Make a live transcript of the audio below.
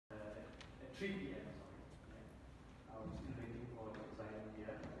3 p.m. Sorry. Yeah. We're still waiting for the design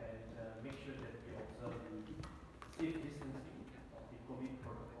here, and make sure that we observe the safe distancing of the COVID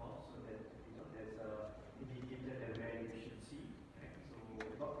protocol, so that there's a indicator that where you should see. Okay? So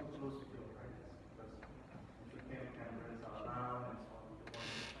not too close with your friends, because cameras are around and so on. You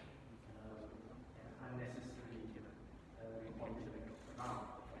don't want unnecessarily reporting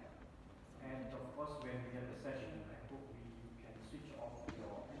around. And of course, when we have a session, I hope we can switch off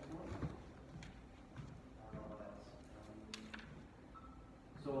your phone.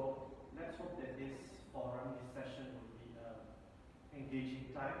 So let's hope that this forum, this session, will be engaging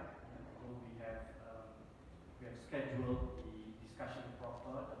time. We have scheduled the discussion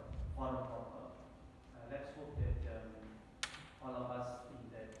proper, the forum proper. Let's hope that all of us in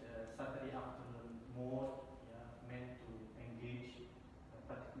that Saturday afternoon mode, meant to engage a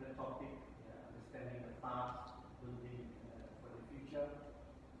particular topic, understanding the past, building for the future.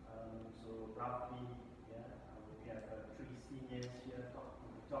 So roughly, we have 3 seniors here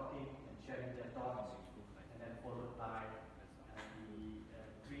talking and sharing their thoughts, and then followed by the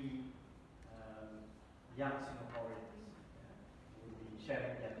 3 young Singaporeans who will be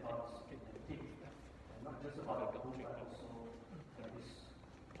sharing their thoughts and tips, not just about the book, but also this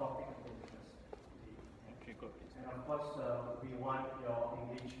topic of interest. And of course, we want your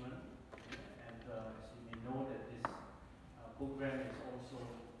engagement, and as you may know that this program is also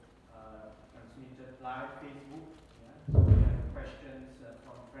transmitted live Facebook. So we have questions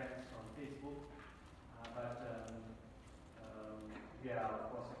from friends on Facebook, but we are of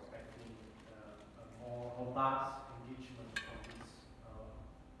course expecting a more robust engagement from this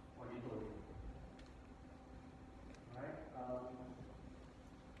auditorium. Right?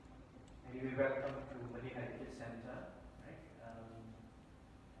 Anyway, welcome to Malay Heritage Center. Right? And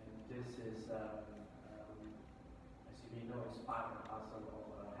this is, as you may know, is part and parcel of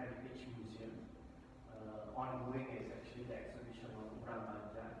a Heritage Museum. Ongoing is actually the exhibition on Urang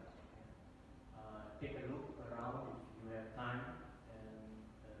Banjar. Take a look around if you have time and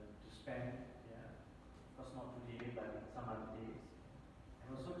to spend. Of course not today, but some other days.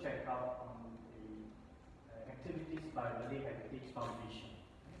 And also check out on the activities by Malay Heritage Foundation.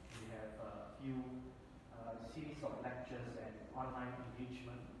 We have a few series of lectures and online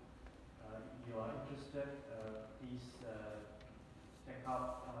engagement. If you are interested, please check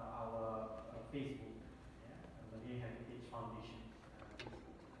out our Facebook, Malay Heritage Foundation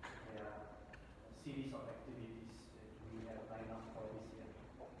Facebook. There are a series of activities that we have lined up for this year.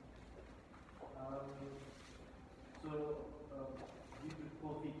 So, due to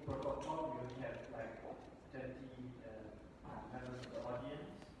COVID protocol, we only have like 30 members of the audience.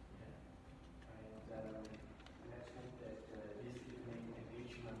 And let's hope that this evening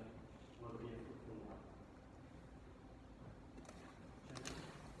engagement will be a fruitful one.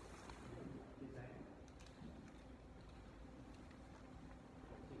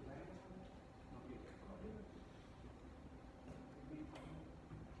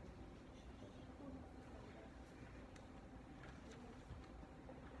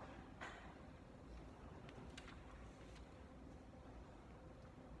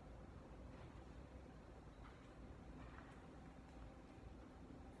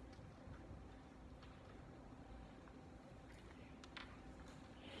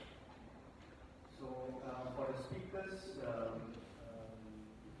 So for the speakers,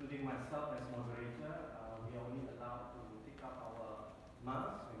 including myself as moderator, we are only allowed to take up our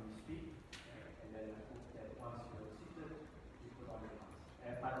masks when we speak, and then I hope that once you are seated, you put on your mask.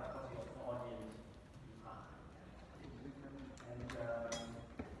 But of course, the audience, you can't. And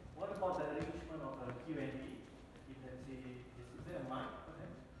what about the arrangement of a Q&A? If let's say, is there a mic for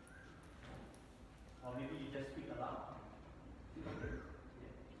them? Or maybe you just speak aloud.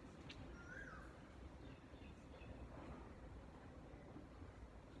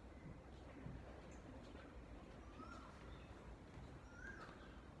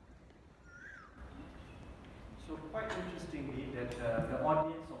 So quite interestingly that the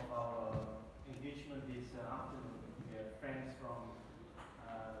audience of our engagement this afternoon, we have friends from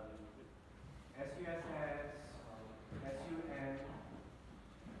SUSS, SUN, SMU,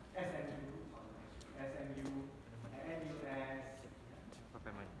 NUS,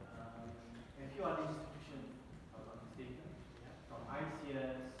 and a few other institutions, if I'm not mistaken, from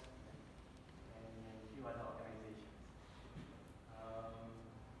ICS and a few other organizations.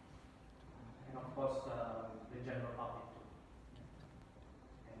 And of course, the general public too.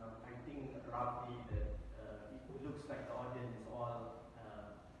 And I think roughly that it looks like the audience is all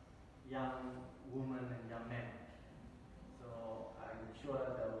young women and young men. So I'm sure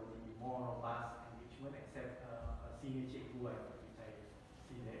there will be more robust engagement, except a senior cikgu, which I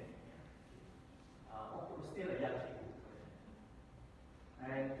see there.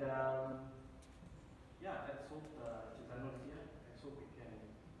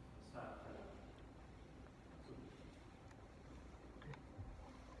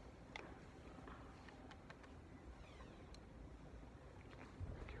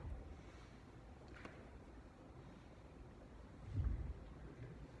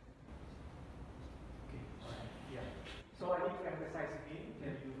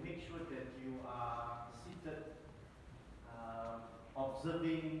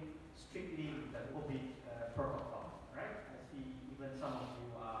 observing strictly the COVID protocol, right? I see even some of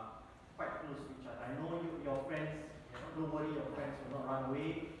you are quite close to each other. I know your friends, don't worry, your friends will not run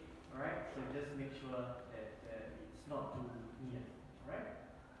away, all right? So just make sure that it's not too near, all right?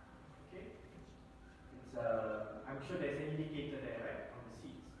 Okay? It's, I'm sure there's an indicator there, right, on the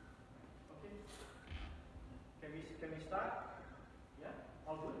seats. Okay? Can we start? Yeah?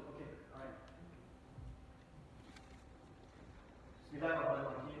 All good? Okay, all right.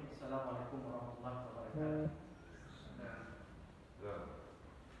 Bismillahirrahmanirrahim. Assalamualaikum warahmatullahi wabarakatuh.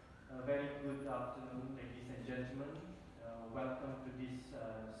 A very good afternoon, ladies and gentlemen. Welcome to this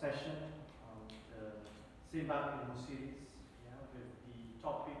session on the Simbang Ilmu series, with the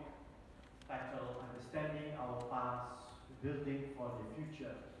topic titled Understanding Our Past, Building for the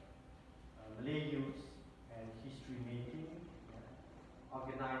Future, Malay Youth and History Making,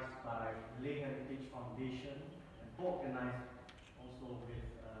 organized by Malay Heritage Foundation and co-organized also with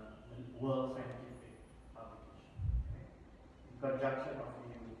World Scientific Publication. Okay. In conjunction of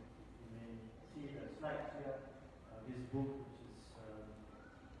you may see the slides here. This book, which is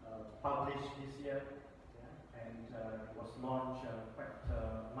published this year, and was launched quite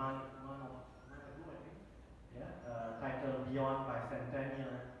a month ago, I think. Titled Beyond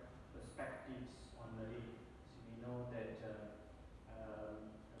Bicentennial, Perspectives on Malay. So we know that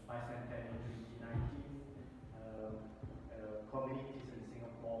Bicentennial 2019, communities in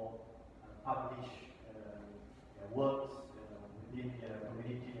Singapore publish works within their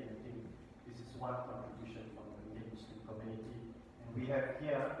community, and I think this is one contribution from the Malay Muslim community. And we have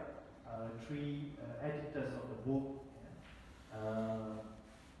here three editors of the book,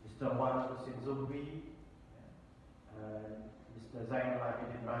 Mr. Wan Hussein Zuhri, Mr. Zainal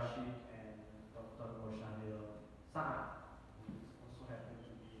Abidin Rashid, and Dr. Roshanil Sa'ad, who also happens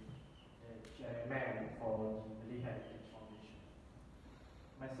to be the chairman for the Malay Heritage Foundation.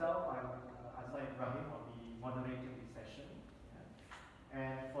 Myself, I'm Azhar Ibrahim. I'll be moderating this session.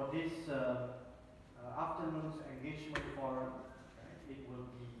 And for this afternoon's engagement forum, it will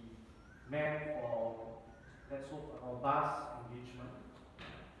be meant for, let's hope, a robust engagement.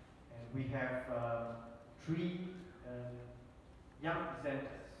 And we have three young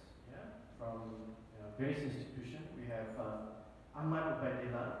presenters from various institutions. We have Ahmad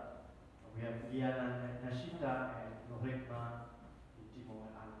Ubaidillah, we have Liana Nashida, and Nohekma Timur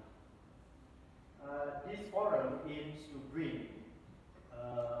Ali. This forum aims to bring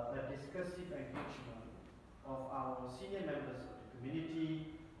a discursive engagement of our senior members of the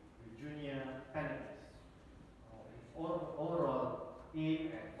community with junior panelists, overall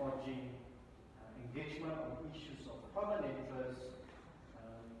aim at forging engagement on issues of common interest,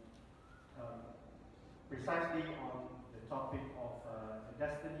 precisely on the topic of the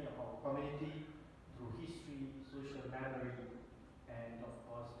destiny of our community through history, social memory, and of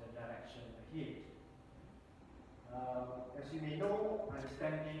course the direction ahead. As you may know,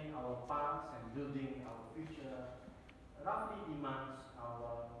 understanding our past and building our future roughly demands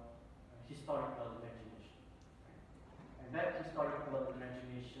our historical imagination. And that historical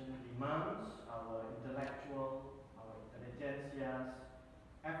imagination demands our intellectual, our intelligentsia's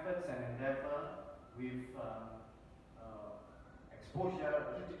efforts and endeavor with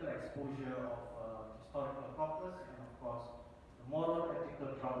critical exposure of historical corpus, and of course the moral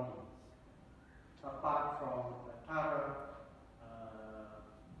ethical groundings, apart from a thorough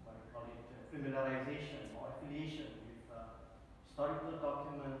familiarization or affiliation with historical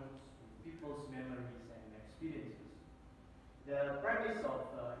documents, with people's memories and experiences. The premise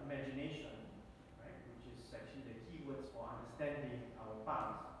of imagination, right, which is actually the key words for understanding our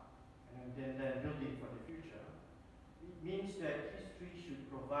past and then building for the future, it means that history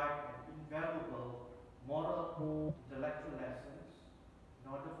should provide an invaluable moral, intellectual lessons in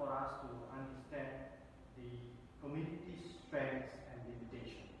order for us to understand the community's strengths and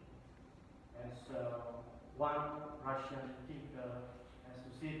limitations. As one Russian thinker has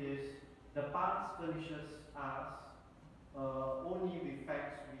to say this, the past furnishes us only with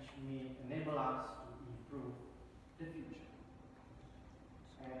facts which may enable us to improve the future.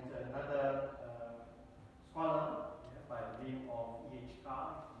 And another scholar by the name of E.H.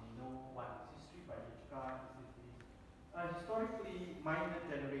 Carr, you know what is history by E.H. Carr, a historically minded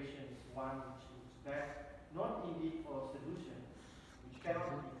generation is one which looks back not indeed for solutions which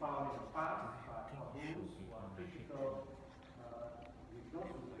cannot be found in the past, but for those who are critical, with those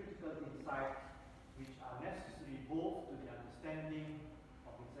with critical insights which are necessary both to the understanding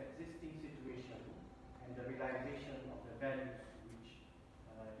of its existing situation and the realization of the values which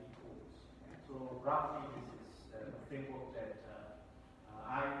it holds. And so roughly this is the framework that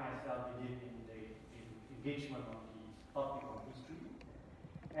I myself believe in the engagement on the topic of history.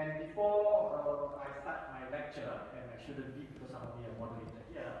 And before I start my lecture, and I shouldn't be because I'm only a moderator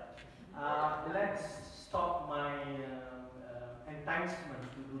here, let's stop my enticement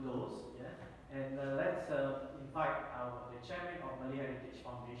to do those, yeah? And let's invite the chairman of Malay Heritage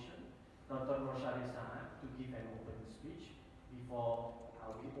Foundation, Dr. Roshari Sana, to give an opening speech before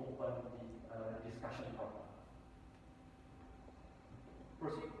we open the discussion proper.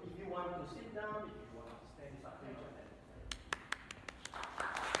 Proceed. If you want to sit down, if you want to stand, it's up to you.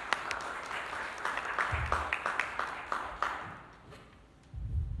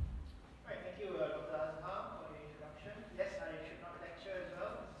 Right, thank you, Dr. Azhar, for the introduction. Yes, I should not lecture as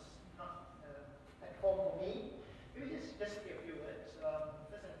well. This is not a platform for me. Maybe just say a few words.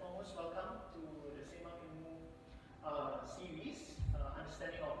 First and foremost, welcome to the Sang Nila Utama series,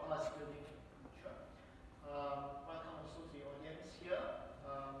 Understanding of Us Building the Future. Welcome also to the audience here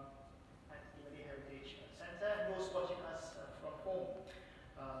at the Malay Heritage Center, and those watching us from home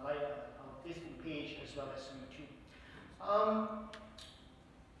via our Facebook page as well as YouTube.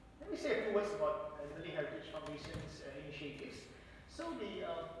 Let me say a few words about the Malay Heritage Foundation's initiatives. So the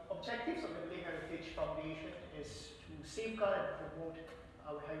objectives of the Malay Heritage Foundation is to safeguard and promote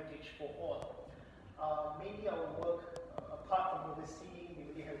our heritage for all. Mainly our work, apart from overseeing the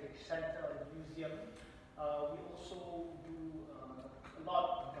Malay Heritage Center and the museum, we also do a lot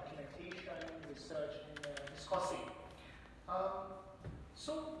of documentation, research, and discussing.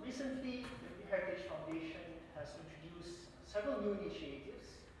 So recently, the Malay Heritage Foundation has introduced several new initiatives,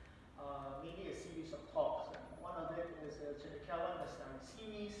 mainly a series of talks. And one of it is the Cendekiawan Lestari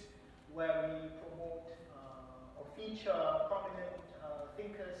series, where we promote or feature prominent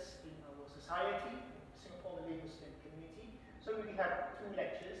thinkers in our society, Singapore Malay Muslim community. So we have two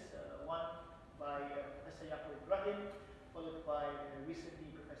lectures, one by Professor Yaakob Ibrahim, followed by recently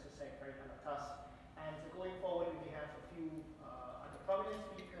Professor Sang Nila Utama. And going forward, we have a few other prominent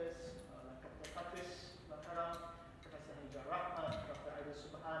speakers, like Dr. Patrice Lankaram, Professor Hajjar Rahman, Dr. Aida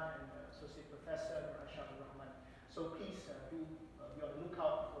Subhan, and Associate Professor Rashad Rahman. So please do be on the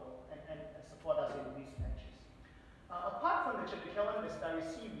lookout for and support us in these lectures. Apart from the Cendekiawan Lestari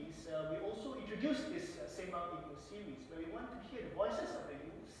series, we also introduced this Sang Nila series, where we want to hear the voices of the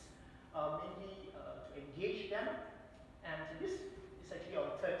youths, mainly to engage them. And this is actually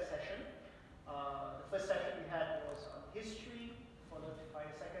our third session. The first session we had was on history, followed by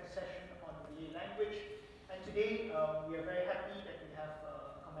a second session on Malay language. And today we are very happy that we have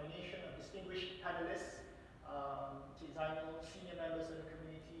a combination of distinguished panelists, Zainal, senior members of the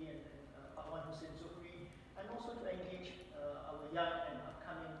community, and Pak Wan Hussein Zuhri, and also to engage our young and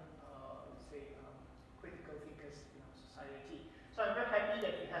upcoming, critical thinkers in our society. So I'm very happy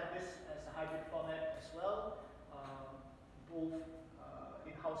that we have this as a hybrid format as well, both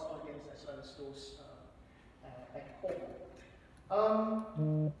in-house audience as well as those at home.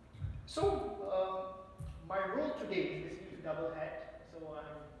 My role today is basically to double hat. So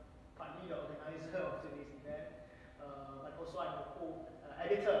I'm partly the organizer of today's event, but also I'm the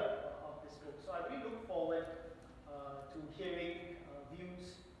co-editor of this book. So I really look forward to hearing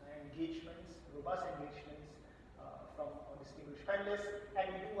views and engagements, robust engagements from our distinguished panelists.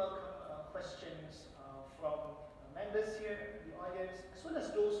 And we do welcome questions from members here in the audience, as well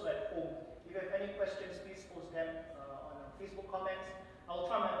as those who are at home. If you have any questions, please post them on our Facebook comments. I will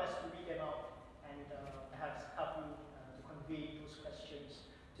try my best to read them out and perhaps help you to convey those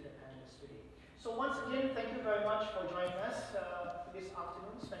questions to the panelists today. So once again, thank you very much for joining us this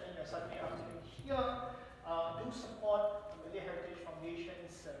afternoon, spending a Saturday afternoon here. Do support the Malay Heritage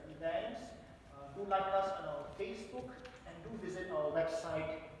Foundation's events. Do like us on our Facebook, and do visit our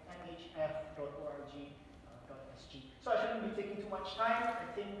website, nhf.org.sg. So I shouldn't be taking too much time.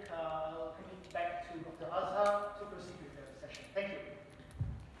 I think I'll commit back to Dr. Azhar to proceed with the session. Thank you.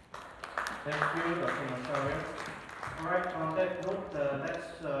 Thank you, Dr. Masari. All right, on that note,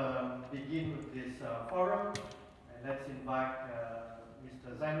 let's begin with this forum, and let's invite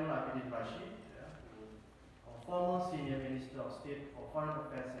Mr. Zainul Abidin Rashid, our former Senior Minister of State for Foreign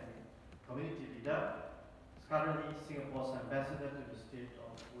Affairs and Community Leader, is currently Singapore's ambassador to the state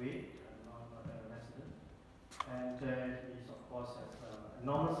of Kuwait, non-resident, and he is, of course, has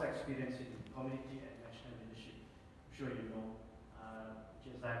enormous experience in community and national leadership. I'm sure you know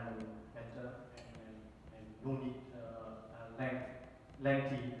Zainul better, and no need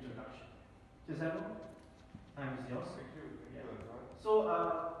lengthy introduction. Zainul, time is yours. Thank you. Yeah. So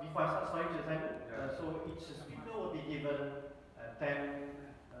before I start, so each speaker will be given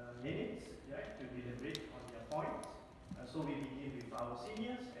 10 minutes, right, to deliberate on their points. So we begin with our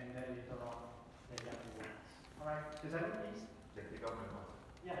seniors, and then later on the younger ones. All right, Zainul, please. Can I take off my mask?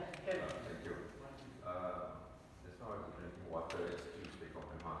 Yeah, you can. Thank you. Just now I was drinking water, excuse take off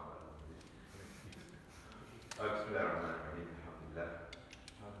my mask.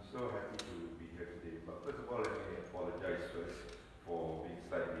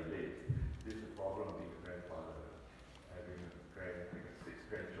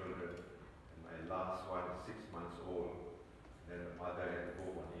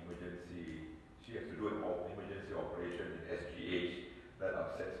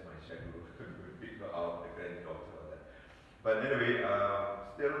 my schedule to pick her out, the granddaughter or that. But anyway,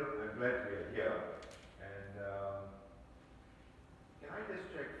 still, I'm glad we are here. And can I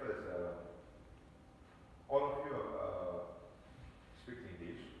just check first? All of you speak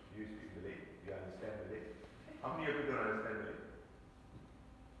English. Do you speak Malay? Do you understand Malay? How many of you don't understand Malay?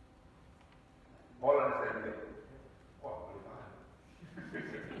 All understand Malay? Oh, boleh tahan.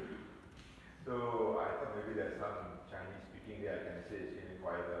 So I thought maybe there's some Chinese speaking there. I can say sini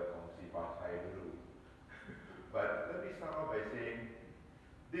kuala kongsi bahasa dulu. But let me start off by saying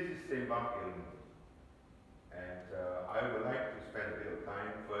this is Sembang Ilmu, and I would like to spend a bit of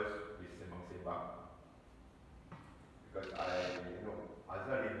time first with Sembang, because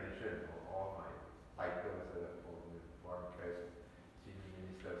Azhari mentioned all my titles for the foreign affairs, senior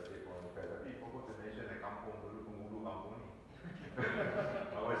minister, state foreign affairs. Tapi forgot to mention kampung dulu, penghulu kampung ni.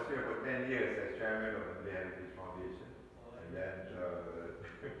 I was here for 10 years as chairman of the Malay Heritage Foundation, and then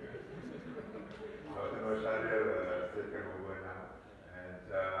Dr. Shahril taken over now, and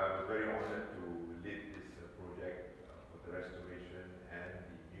I was very honored to lead this project for the restoration and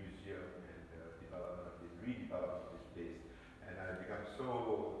the museum and redevelopment of this place. And I've become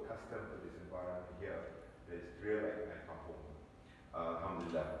so accustomed to this environment here that it's real like my kampung.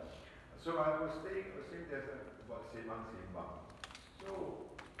 Alhamdulillah. So I was saying there's about Sembang. So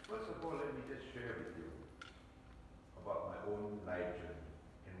first of all, let me just share with you about my own life journey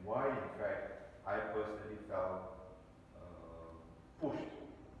and why, in fact, I personally felt pushed,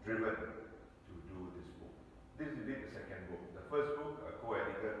 driven to do this book. This is indeed the second book. The first book,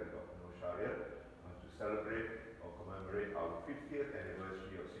 co-edited with Dr. Shahril, to celebrate or commemorate our 50th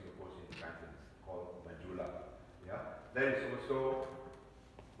anniversary of Singapore's independence, called Majula. Yeah, that is also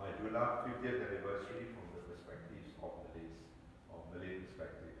Majula 50th anniversary from the perspectives of Malays, or Malay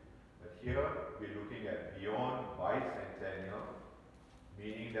perspective. But here we're looking at Beyond Bicentennial,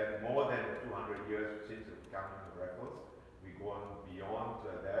 meaning that more than 200 years since the founding of Raffles, we go on beyond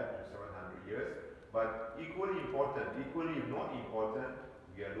that to 700 years. But equally important, equally if not important,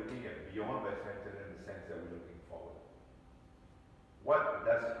 we are looking at Beyond Bicentennial in the sense that we're looking forward. What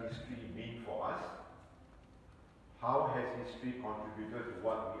does history mean for us? How has history contributed to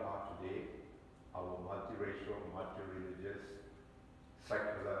what we are today? Our multiracial, multireligious,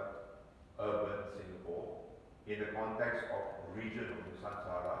 secular, urban Singapore, in the context of region of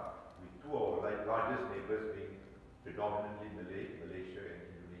Nusantara, with two of our largest neighbors being predominantly Malay, Malaysia and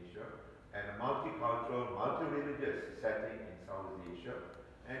Indonesia, and a multicultural, multireligious setting in South Asia,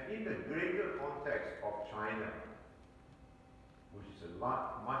 and in the greater context of China, which is a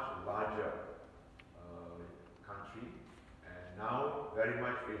much larger country, and now very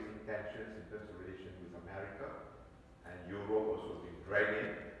much facing tensions in terms of relation with America, and Europe also being dragged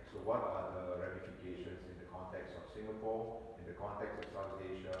in. So what are the ramifications in the context of Singapore, in the context of South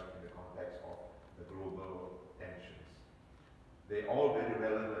Asia, in the context of the global tensions? They're all very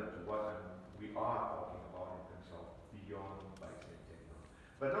relevant to what we are talking about in terms of Beyond Bicentennial.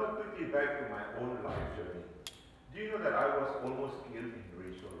 But now quickly back to my own life journey. Do you know that I was almost killed in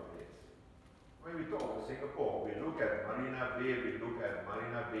racial riots? When we talk about Singapore, we look at Marina Bay, we look at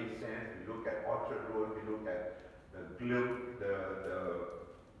Marina Bay Sands, we look at Orchard Road, we look at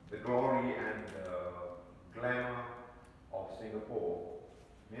the glory and the glamour of Singapore.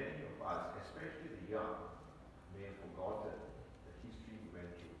 Many of us, especially the young, may have forgotten the history we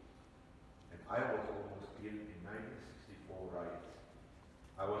went through. And I was almost killed in 1964 riots.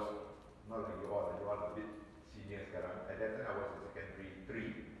 I was, not like you all a bit senior sekarang. At that time I was in secondary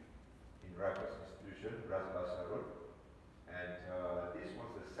 3 in Raffles Institution, Road. And this was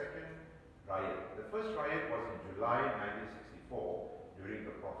the second riot. The first riot was in July 1964 during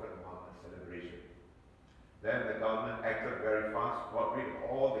the Prophet Muhammad celebration. Then the government acted very fast, got rid of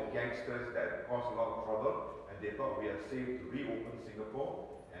all the gangsters that caused a lot of trouble, and they thought we are safe to reopen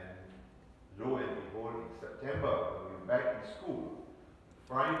Singapore. And lo and behold, in September, when we were back in school,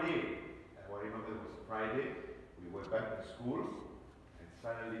 Friday, I remember it was Friday, we were back in school, and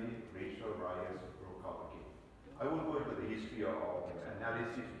suddenly racial riots broke out again. I won't go into the history of the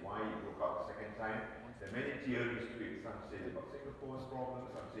analysis why it broke out the second time. There are many theories to it. Some say about Singapore's problem,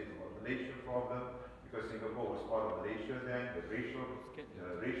 some say about Malaysia's problem, because Singapore was part of Malaysia then. The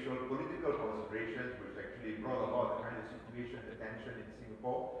racial political considerations which actually brought about the kind of situation, the tension in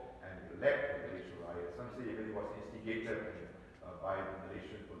Singapore, and led to the racial riots. Some say even it was instigated by the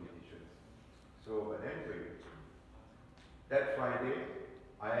Malaysian politicians. So, but anyway, that Friday,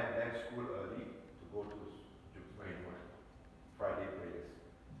 I had left school early to go to Friday prayers.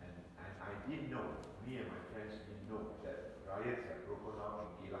 And I didn't know, me and my friends didn't know that riots had broken out in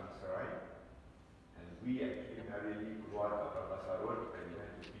Geylang Serai. And we actually merrily grew out of Road and we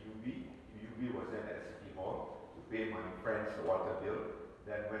went to pay my friend's water bill.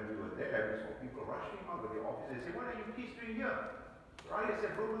 Then when we were there, we saw people rushing out of the office. They said, "What are you kids doing here? Riots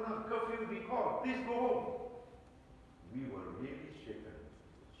have broken out, curfew will be called, please go home." We were really shaken.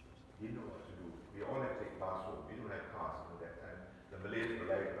 Didn't know what to do. We all had to take bus home. We don't have cars at that time. The Malays were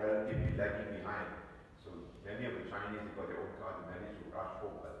like relatively lagging behind. So many of the Chinese, they got their own cars, they managed to rush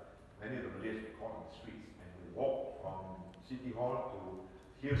home. But many of the Malays were caught in the streets. And we walked from City Hall to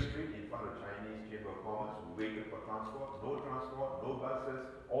Hill Street in front of Chinese Chamber of Commerce. We waited for transport, no buses,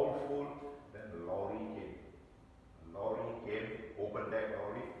 all full. Then the lorry came. The lorry came, open deck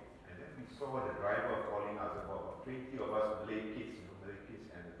lorry, and then we saw the driver calling us, about 20 of us Malay kids,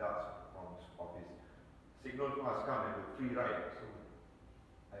 and adults from his office. Signal to us, come and with free ride. So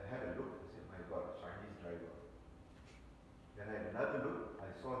I had a look, I said, my God, Chinese driver. Then I had another look, I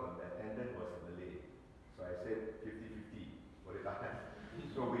saw the attendant was a Malay. So I said, 50-50, what did I have?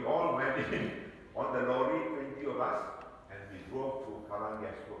 So we all went in on the lorry, 20 of us, and we drove to Kallang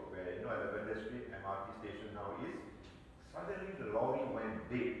Gas Road, where, you know, Lavender Street, MRT station now is. Suddenly the lorry went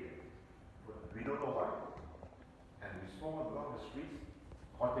dead. We don't know why. And we saw along the streets,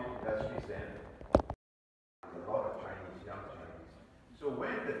 cottage industries then, a lot of Chinese, young Chinese. So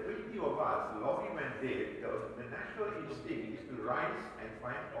when the 20 of us, the lorry went dead, the natural instinct is to rise and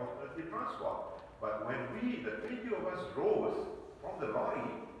find alternative transport. But when the 20 of us rose from the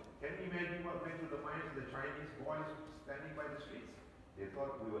lorry, can you imagine what went through the minds of the Chinese boys standing by the streets? They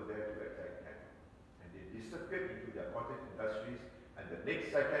thought we were there to attack them. And they disappeared into their cottage industries, and the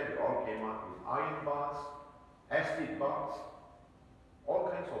next second they all came out with iron bars, acid bars, all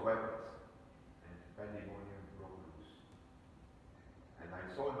kinds of weapons. And pandemonium broke loose. And I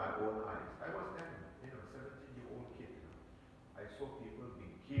saw in my own eyes. I was then, 17-year-old kid. I saw people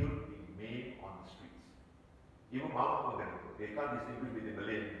being killed, being maimed on the streets. Even Mama Morgan, they can't distinguish between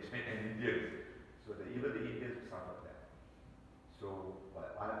Malays and Indians. So even the Indians suffered that. So,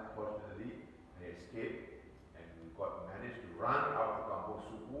 but unfortunately, I escaped, and we managed to run out to Kampung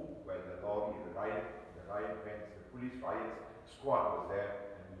Suku, where the riot vents, the police riot squad was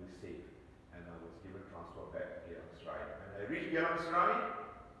there, and we were safe. And I was given transport back to Geylang Serai. When I reached Geylang Serai,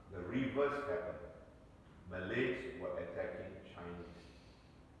 the reverse happened. Malays were attacking Chinese.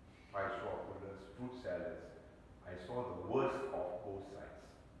 Rice rollers, fruit salads. I saw the worst of both sides,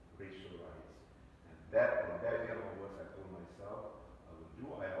 racial riots. And from that day onwards, I told myself, I will do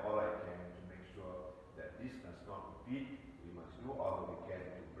all I can to make sure that this does not repeat. We must do all we can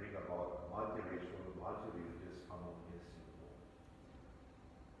to bring about a multiracial, multi-religious, harmonious Singapore.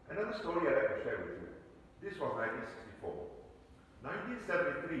 Another story I'd like to share with you. This was 1964.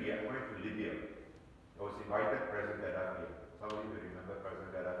 1973, I went to Libya. I was invited President Gaddafi. Somebody will remember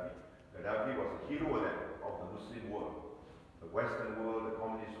President Gaddafi. Gaddafi was a hero then of the Muslim world. The Western world, the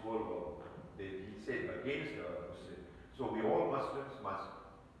communist world, he said against the Muslims. So we all Muslims must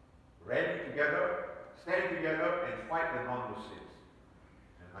rally together, stand together, and fight the non-Muslims.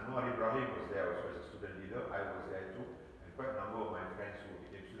 And Anwar Ibrahim was there also as a student leader. I was there too. And quite a number of my friends who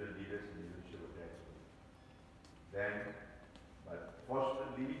became student leaders in Indonesia were there too. But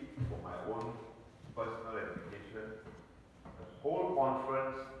fortunately, for my own personal education, the whole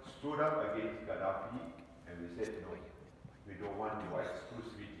conference stood up against Gaddafi, and we said, no, we don't want your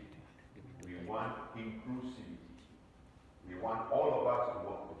exclusivity. We want inclusivity. We want all of us to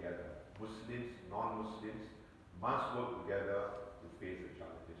work together. Muslims, non-Muslims must work together to face the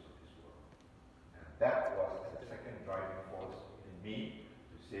challenges of this world. And that was the second driving force in me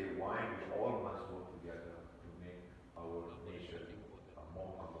to say why we all must work together to make our nation a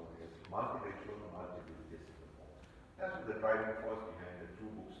more harmonious, multiracial, multi-religious Singapore. That's the driving force behind the two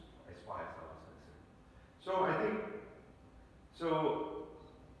books as far as I was concerned. So I think,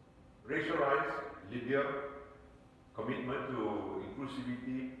 racial rights, Libya, commitment to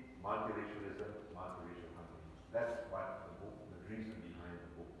inclusivity, multiracialism, multiracial harmony. That's what the book, the reason behind the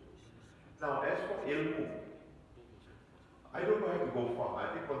book. Now, as for ilmu, I don't have to go far.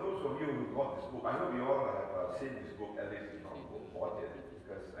 I think for those of you who got this book, I hope you all have seen this book, at least if not bought it,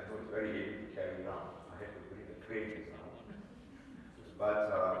 because I know it's very heavy to carry around. I have to bring a crane now.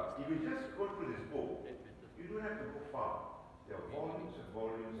 But if you just go through this book, you don't have to go far. There are volumes and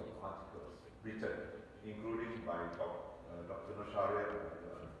volumes of articles written, including by Dr. Nosharia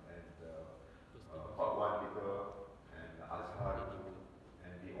and Hotwan Peter and Azhar,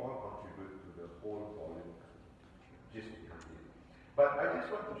 and they all contribute to the whole volume just behind it. But I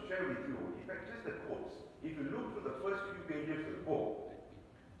just want to share with you, in fact, just the quotes. If you look through the first few pages of the book,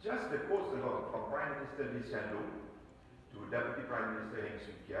 just the quotes alone, from Prime Minister Lee Hsien Loong to Deputy Prime Minister Heng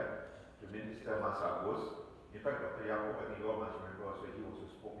Swee Keat to Minister Mas Agus. In fact, Dr. Yaakob, I think you all must remember also, he also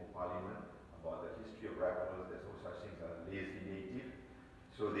spoke in Parliament about the history of Raffles. There's no such thing as lazy native.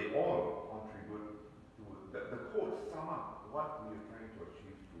 So they all contribute to the quotes sum up what we are trying to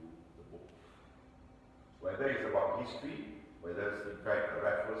achieve through the book. Whether it's about history, whether it's in fact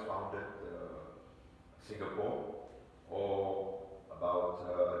Raffles founded Singapore, or about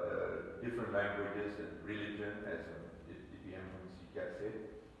the different languages and religion, as the MNC said,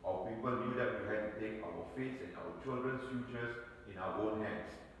 or people knew that we had to take our faith and our children's futures in our own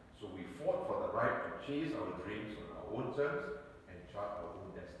hands. So we fought for the right to chase our dreams on our own terms and chart our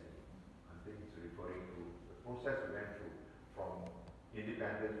own destiny. I think it's referring to the process we went through from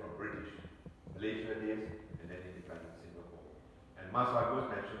independence from British Malaysia days and then independence Singapore. And Mas Agus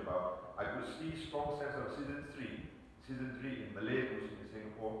mentioned about, I could see strong sense of season 3 in Malay Muslim in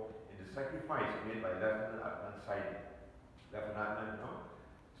Singapore, in the sacrifice made by Lieutenant Adnan Saidi. Lieutenant Adnan,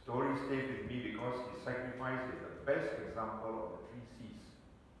 story stayed with me because his sacrifice is the best example of the 3 C's: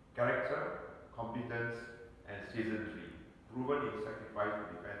 character, competence, and citizenry, proven in sacrifice to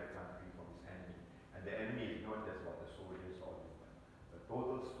defend the country from its enemy. And the enemy is not just about the soldiers or the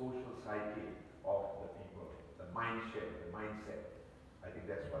total social psyche of the people, the mindset. I think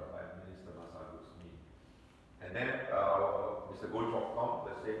that's what Minister Mas Agus means. And then Mr. Goh Chok Tong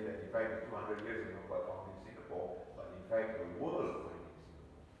was saying that in fact the 200 years Singapore found in Singapore, but in fact the world found in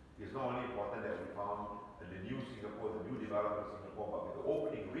Singapore. It's not only important that we found the new Singapore, the new development of Singapore, but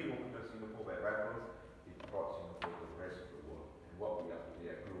with the reopening of Singapore by Raffles, it brought Singapore to the rest of the world and what we are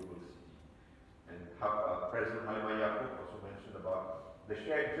today, a global city. And President Halimah Yacob also mentioned about the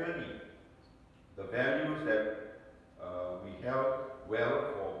shared journey, the values that we held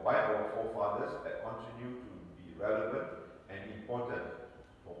well by our forefathers that continue to be relevant and important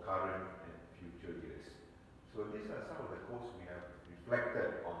for current and future years. So these are some of the quotes we have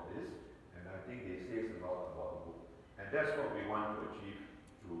reflected on this, and I think they say a lot about the book. And that's what we want to achieve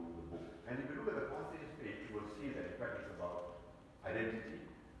through the book. And if you look at the contents page, you will see that in fact it's about identity,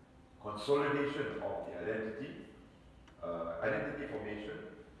 consolidation of the identity, identity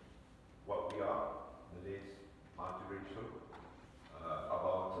formation, what we are, Malays, multiracial,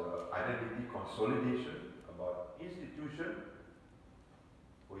 about identity consolidation, about institution.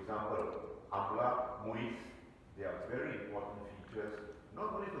 For example, AMLA, MUIS, they are very important features,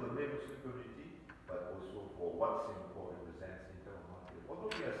 not only for the Malay Muslim community, but also for what Singapore represents in terms of multi.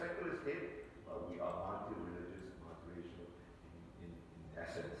 Although we are a secular state, but we are multi-religious, multiracial in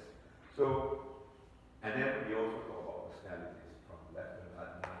essence. So, and then we also talk about personalities, from Lieutenant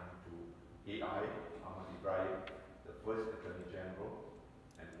Adnan to AI, Ahmad Ibrahim, the first Attorney General,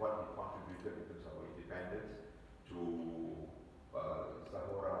 and what he contributed in terms of our independence, to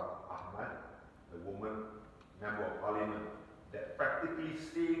Zahora Ahmad, the woman, Member of Parliament, that practically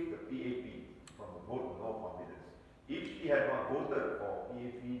saved the PAP from a vote of no confidence. If she had not voted for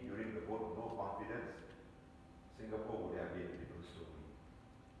PAP during the vote of no confidence, Singapore would have been a different story.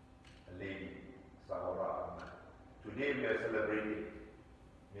 A lady, Zahora Ahmad. Today we are celebrating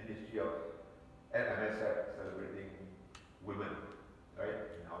Ministry of MSF, celebrating women,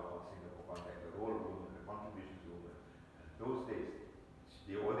 right? In our Singapore context, the role of women, the contribution to women. And those days,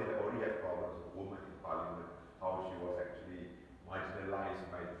 they already had problems with women in Parliament, how she was actually marginalized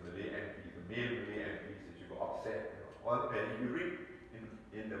by the Malay MPs, the male Malay MPs, that she got upset. And if you read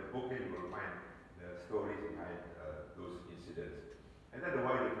in the book, you will find the stories behind those incidents. And then the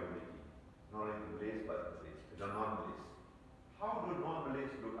wider community, not only the Malays, but the non-Malays. How do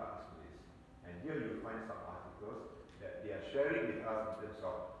non-Malays look at us Malays? And here you'll find some articles that they are sharing with us in terms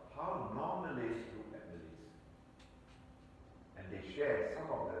of how non-Malays look at Malays. And they share some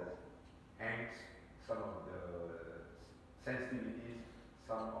of the angst, some of the sensitivities,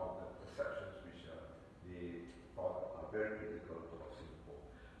 some of the perceptions which they thought are very critical of Singapore.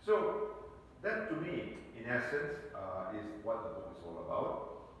 So that to me, in essence, is what the book is all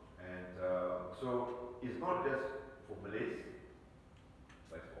about. And so it's not just for Malays,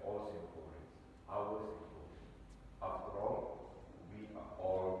 but for all Singaporeans, our Singaporeans. After all, we are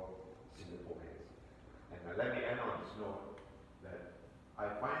all Singaporeans. And let me end on this note that I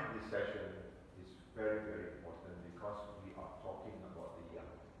find this session is very, very important because we are talking about the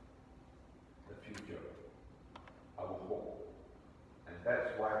young, the future, our hope. And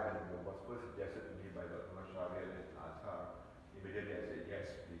that's why when it was first suggested to me by Dr. Shariel and Azhar, immediately I said, yes,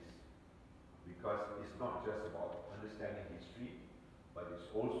 please. Because it's not just about understanding history, but it's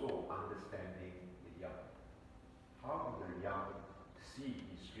also understanding the young. How do the young see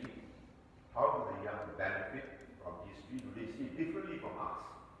history? How do the young benefit from history? Do they see it differently from us?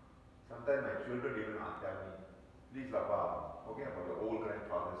 Sometimes my children even tell me, please Lapa, forget about the old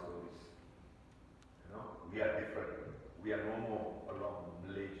grandfather stories. You know, we are different. We are no more along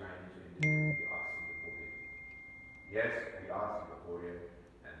Malay, Chinese, or Indian. Yes, we are Singaporean,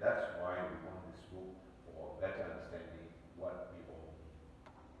 and that's why we want this book for better understanding what we all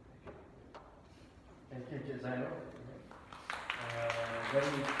mean. Thank you, Cik Zainul.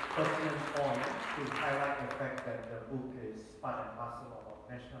 Very pertinent point to highlight the fact that the book is part and parcel of our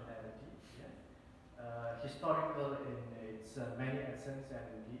national narrative. Yeah? Historical in its many essence,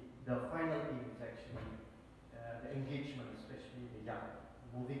 and the final aim is actually the engagement, especially the young,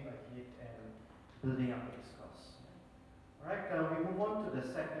 moving ahead and building up the discourse. Alright, we move on to the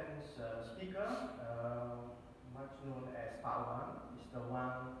second speaker, much known as Pak Wan, Mr.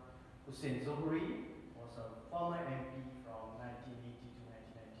 Wan Hussein Zohri, was a former MP from 1980 to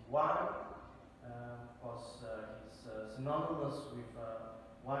 1991. Of course, he's synonymous with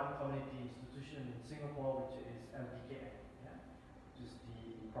one community institution in Singapore, which is LDKM, yeah? Which is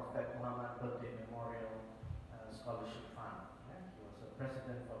the Prophet Muhammad Birthday Memorial Scholarship Fund. Yeah? He was a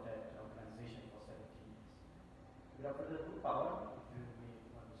president for that organization for 17 years. Without further ado, Pak Wan, if you may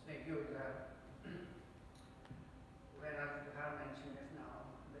want to speak. Thank you. When I mentioned just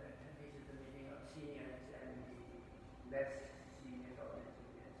now that this is the meeting of seniors and the less seniors or less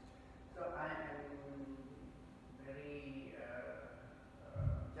seniors. So I am very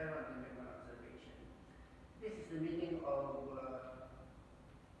general to make one observation. This is the meeting of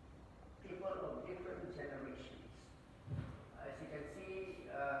people of different generations. As you can see,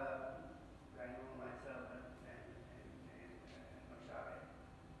 I know myself and Mashara.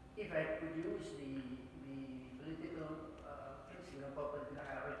 If I could use the political Singapore political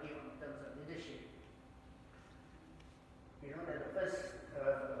hierarchy in terms of leadership, you know that the first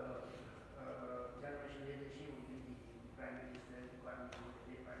generation leadership would be the Prime Minister, the Prime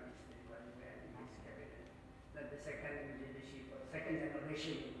Minister, and his cabinet. Then the second leadership, or second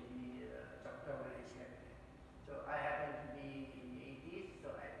generation would be Dr. and his cabinet. So I happen to be in the 80s,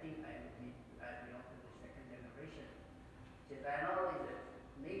 so I think I belong to the second generation. So I know is that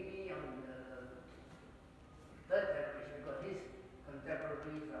maybe on the third generation, because his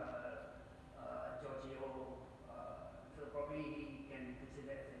contemporaries are Giorgio, so probably he can be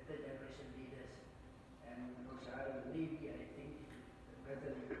considered as third generation leaders. And Roshari, maybe I think the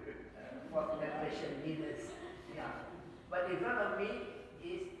present fourth generation leaders. Yeah. But in front of me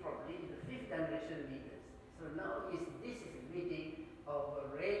is probably the fifth generation leaders. So now this is a meeting of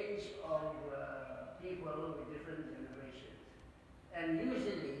a range of people with different generations. And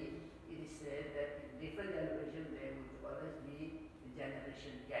usually it is said that in different generations there would always be a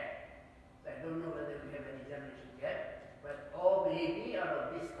generation gap. So I don't know whether we have any generation gap, but or maybe out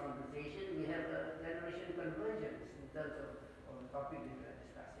of this conversation we have a generation convergence in terms of the topic that we are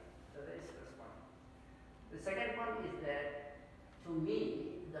discussing. So that is the first point. The second point is that to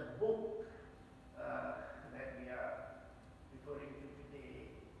me the book that we are referring to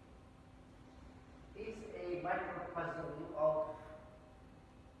today is a microcosm of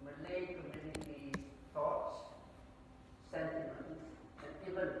Malay community's thoughts, sentiments, and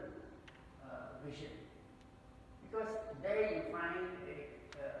even vision. Because there you find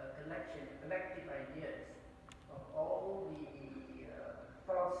a collection, collective ideas of all the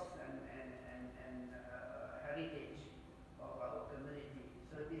thoughts and heritage of our community.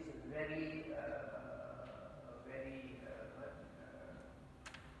 So this is very,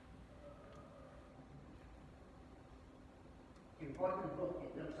 important book in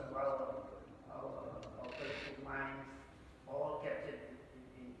terms of our collective minds, all captured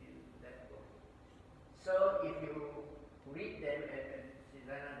in that book. So if you read them, as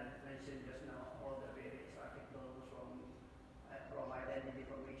Susanna mentioned just now, all the various articles from identity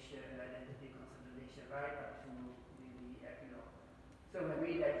formation, identity consolidation, right up to the epilogue. So when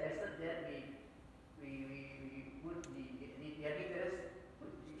we digested that, we put the editors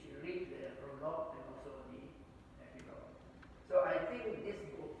should read the prologue and also the epilogue. So I think this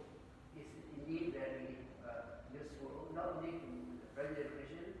book is indeed very useful, not only to the present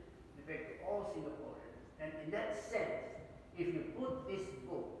generation, in fact to all Singaporeans. And in that sense, if you put this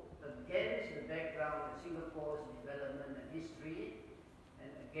book against the background of Singapore's development and history,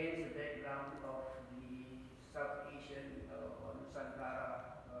 and against the background of the South Asian or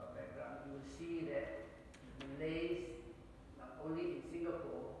Nusantara background, you will see that the Malays, not only in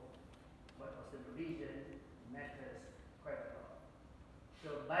Singapore, but also the region, matters quite a lot.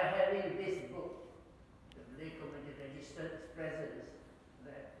 So by having this book, the Malay community registered its presence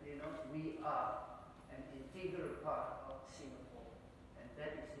that we are an integral part of Singapore, and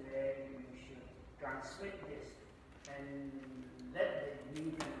that is where we should transmit this and let the new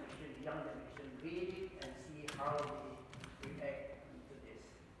generation, the young generation, read it and see how they react to this.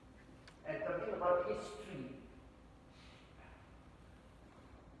 And talking about history,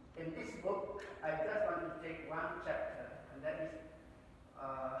 in this book, I just want to take one chapter, and that is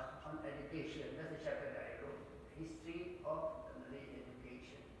on education. That's the chapter that I wrote, the history of the Malay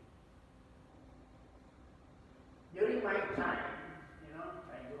education. During my time, you know,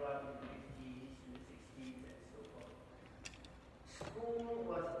 I grew up in the 50s, in the 60s, and so forth. School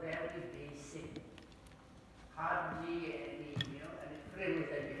was very basic, hardly any, you know, any frills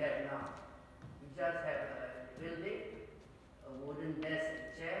that we have now. We just have a building, a wooden desk and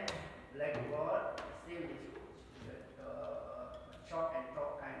chair, blackboard, still this chalk and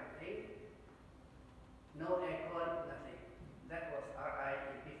talk kind of thing. No aircon, nothing. That was RI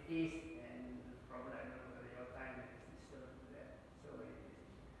in the 50s, and probably I don't know whether your time is still there. So it is.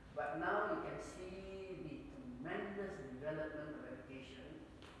 But now you can see the tremendous development of education,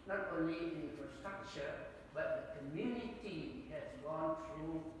 not only in infrastructure, but the community has gone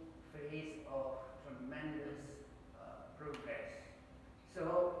through a phase of tremendous progress.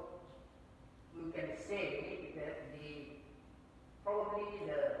 So we can say that probably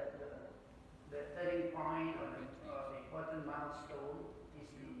the turning point or the important milestone is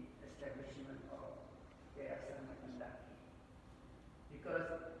the establishment of Yayasan Mendaki. Because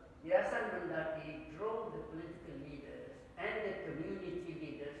Yayasan Mendaki drove the political leaders and the community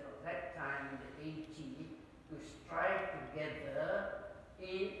leaders of that time in the 80s to strive together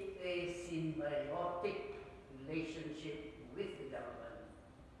in a symbiotic relationship with the government.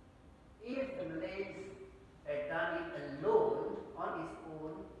 If the Malays had done it alone, on its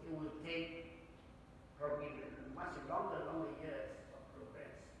own, it will take probably much longer years of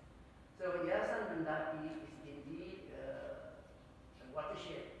progress. So Yayasan Mendaki is indeed a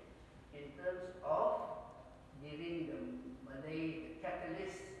watershed in terms of giving the Malay the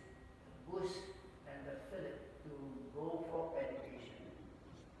catalyst, the boost, and the fillip to go for education.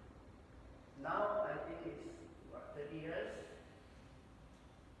 Now I think it's 30 years,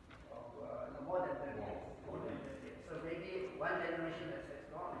 of, no more than 30 years. So maybe one generation has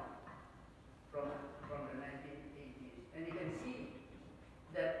gone from the 1980s. And you can see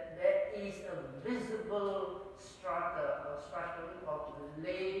that there is a visible strata or stratum of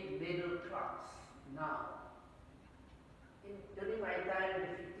Malay middle class now. During my time in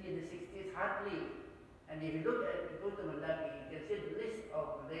the 50s and the 60s, hardly. And if you go to Mendaki, you can see the list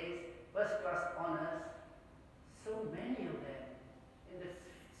of Malays first class honors, so many of them. In the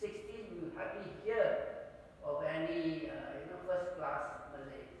 60s, you hardly hear of any first class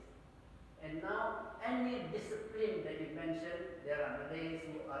Malays. And now, any discipline that you mentioned, there are Malays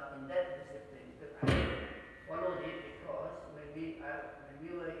who are in that discipline. Because I followed it because when we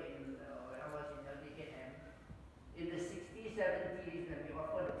were in, when I was in LDKM, in the 60s, 70s, when we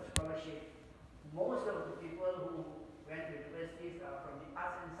offered a scholarship, most of the people who went to universities are from the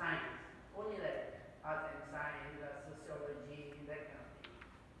arts and science, only like arts and science, sociology, that kind of thing.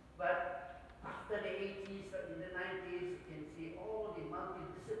 But after the 80s, in the 90s, you can see all the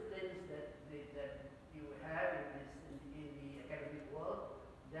multidisciplines that you have in the academic world.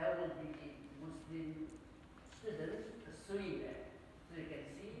 There will be Muslim students pursuing that. So you can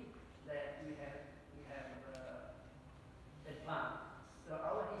see that we have advanced. So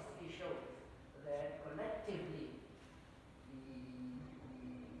our history shows that collectively the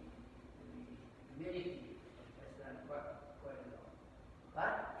community has done quite a lot.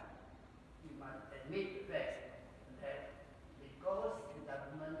 But you must admit the fact that because the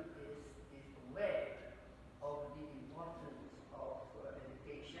government is aware of the importance of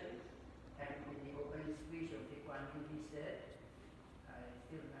education, and in the opening speech of Lee Kuan Yew, he said, I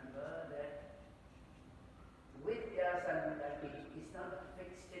still remember that with Yayasan Mendaki, it's not a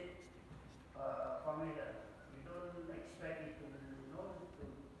fixed formula. You don't expect it to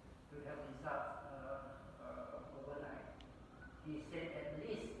have results overnight. He said at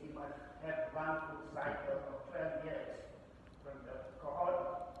least you must have one full cycle of 12 years from the cohort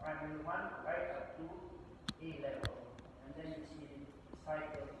of primary 1 right up to A level. And then you see the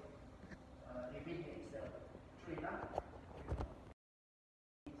cycle repeating itself. True enough?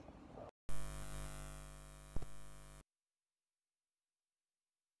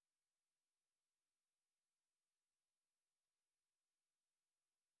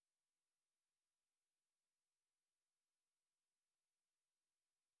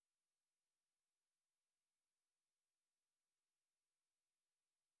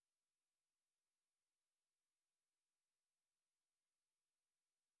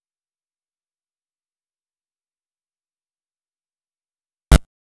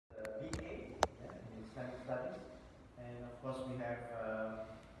 BA in Islamic Studies, and of course we have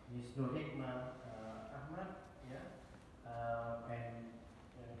Ms. Nurhikma Ahmad, and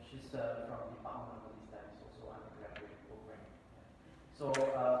she's from the Department of Malay Studies, also undergraduate program. So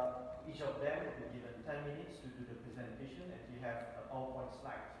each of them will be given 10 minutes to do the presentation, and we have PowerPoint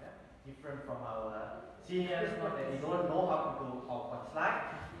slides. Yeah? Different from our seniors, not that they don't know how to do PowerPoint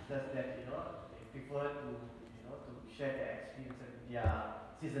slides, just that they prefer to to share their experience with their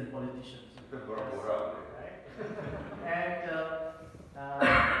seasoned politicians. Right? And but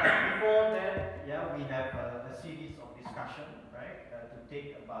before that, yeah, we have a series of discussion, right, to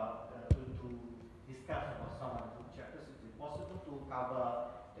take about to discuss about some of the book chapters. It's impossible to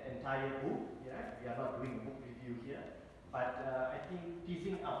cover the entire book. Yeah, we are not doing a book review here, but I think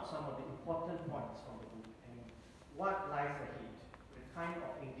teasing out some of the important points from the book and what lies ahead, the kind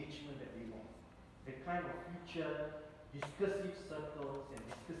of engagement that we want, the kind of future discursive circles and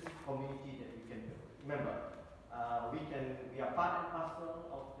discursive community that we can build. Remember, we are part and parcel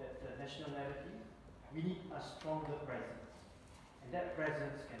of the national narrative. We need a stronger presence, and that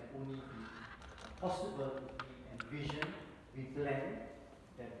presence can only be possible if we envision, we plan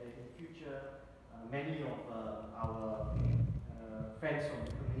that in the future many of our friends from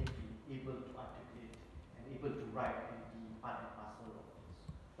the community able to articulate and able to write and be part and parcel of this.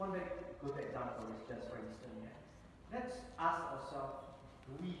 One very good example is just, for instance, let's ask ourselves,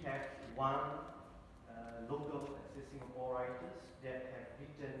 do we have one local, let's say Singapore writers that have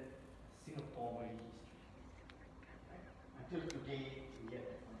written Singapore Malay history? Right? Until today, we have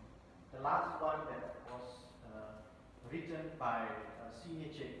that one. The last one that was written by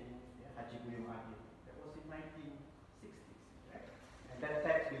senior cikgu Haji Buyung Adil, that was in 1960s, right? And that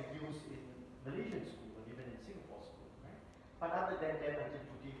text being used in Malaysian school and even in Singapore school, right? But other than that, until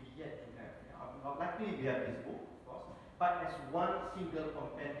today, we yet to have. Luckily, we have this book, of course, but as one single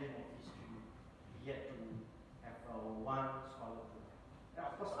compendium of history, we yet to have one scholar book.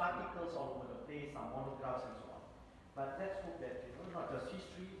 Now, of course, articles all over the place, some monographs and so on. But let's hope that not just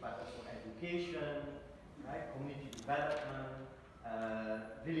history, but also education, right, community development,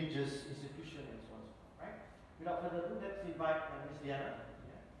 religious institution, and so on, right? Without further ado, let's invite Ms. Liana.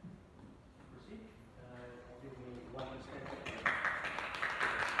 Yeah. Proceed. You may want to stand.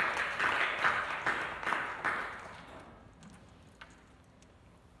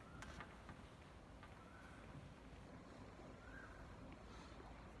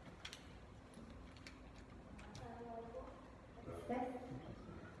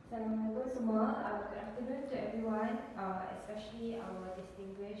 Assalamualaikum semua. Good afternoon to everyone, especially our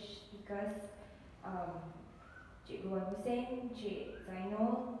distinguished speakers, Cikgu Wan Hussein, Cik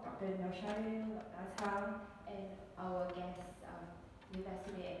Zainul, Dr. Nosharil, Dr. Azhar, and our guests with us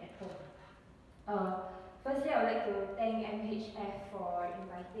today at home. Firstly, I would like to thank MHF for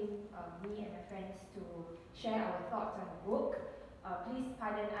inviting me and my friends to share our thoughts on the book. Please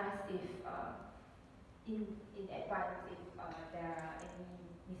pardon us if in advance if there are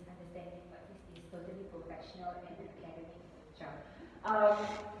any misunderstanding, but this is totally professional and academic in nature.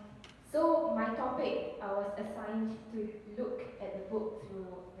 So my topic, I was assigned to look at the book through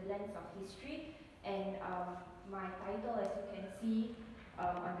the lens of history, and my title, as you can see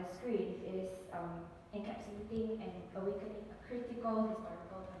on the screen, is Encapsulating and Awakening a Critical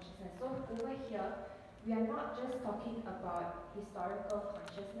Historical Consciousness. So over here, we are not just talking about historical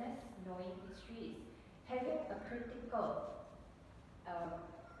consciousness, knowing history, is having a critical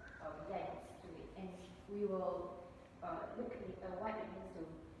lens to it, and we will look later what it means to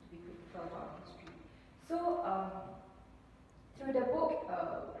be critical about history. So through the book,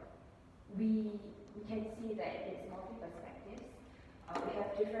 we can see that it's multi-perspectives. We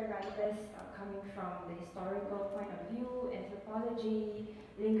have different writers coming from the historical point of view, anthropology,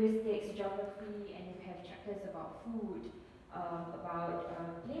 linguistics, geography, and we have chapters about food, about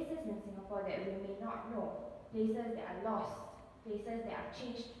places in Singapore that we may not know, places that are lost, places that are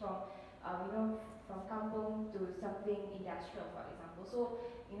changed from, from kampung to something industrial, for example. So,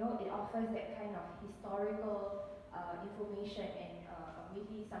 it offers that kind of historical information and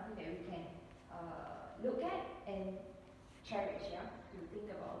maybe something that we can look at and cherish, yeah, to think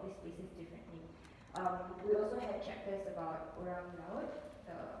about these places differently. We also have chapters about Orang Laut,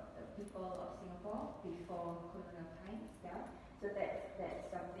 the people of Singapore before colonial times, yeah. So that's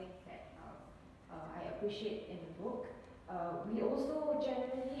something that I appreciate in the book. We also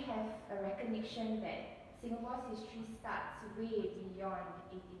generally have a recognition that Singapore's history starts way beyond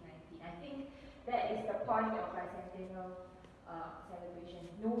 1819. I think that is the point of bicentennial celebration.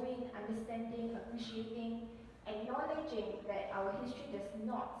 Knowing, understanding, appreciating, acknowledging that our history does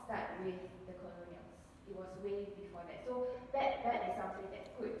not start with the colonials. It was way before that. So that is something that's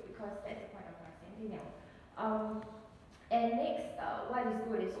good because that's the point of bicentennial. And next, what is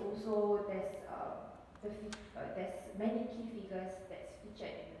good is also there's many key figures that's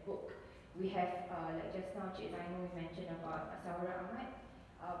featured in the book. We have, like just now, Cik Zainul mentioned about Saura Ahmad.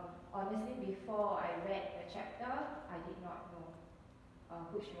 On before I read the chapter, I did not know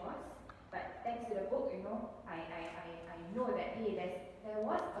who she was. But thanks to the book, you know, I know that, hey, there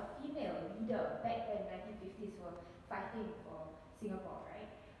was a female leader back then, 1950s, who were fighting for Singapore, right?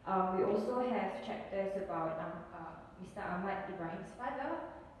 We also have chapters about Mr. Ahmad Ibrahim's father,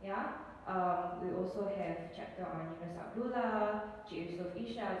 yeah. We also have chapter on Yunus Abdullah, Cik Yusof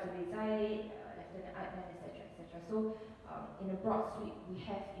Isha, Zuli Zaid, Lieutenant Adnan, etc., etc. So, in a broad sweep, we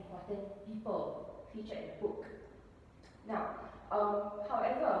have important people featured in the book. Now,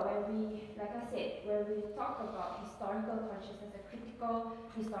 however, like I said, when we talk about historical consciousness, a critical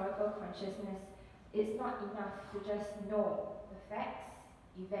historical consciousness, it's not enough to just know the facts,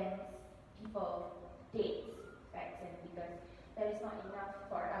 events, people, dates, facts and figures. That is not enough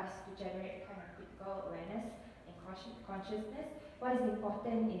for us to generate kind of critical awareness and consciousness. What is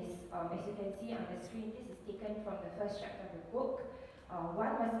important is, as you can see on the screen, this is taken from the first chapter of the book.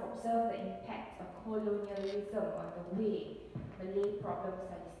 One must observe the impact of colonialism on the way Malay problems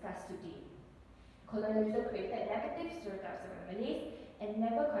are discussed today. Colonialism created negative stereotypes about Malays and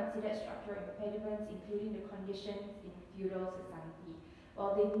never considered structural impediments, including the conditions in feudal society.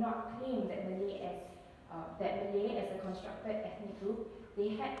 While they did not claim that Malay as a constructed ethnic group,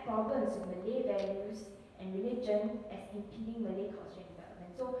 they had problems with Malay values and religion as impeding Malay culture and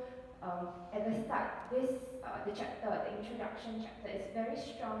development. So, at the start, the chapter, the introduction chapter, is very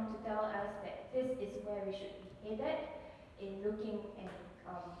strong to tell us that this is where we should be headed in looking and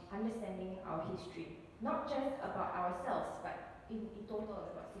understanding our history. Not just about ourselves, but in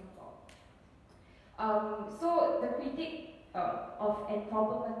total about Singapore. So the critique of and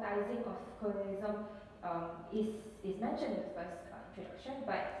problematizing of colonialism is mentioned in the first introduction,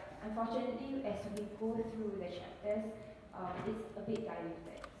 but unfortunately, as we go through the chapters, it's a bit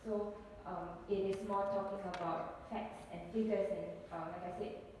diluted. So it is more talking about facts and figures and, like I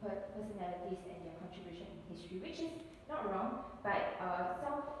said, personalities and their contribution in history, which is not wrong, but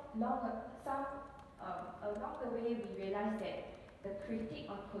along the way we realized that the critique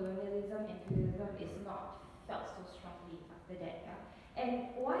on colonialism and feudalism is not felt so strongly after that. Yeah? And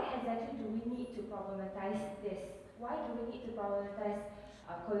why exactly do we need to problematize this? Why do we need to problematize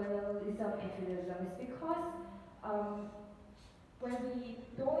colonialism and feudalism? It's because when we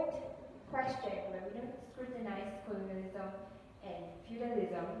don't question, when we don't scrutinize colonialism and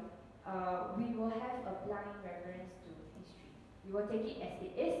feudalism, we will have a blind reverence to history. We will take it as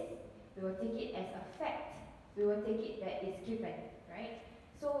it is, we will take it as a fact, we will take it that it's given, right?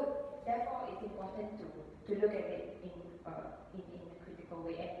 So therefore it's important to look at it in a critical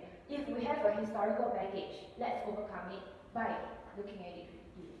way. And if we have a historical baggage, let's overcome it by looking at it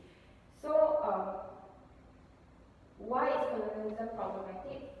critically. So why is colonialism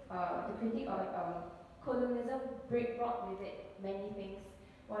problematic? The critique of colonialism brought with it many things.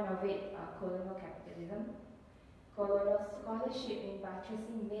 One of it, colonial capitalism, colonial scholarship in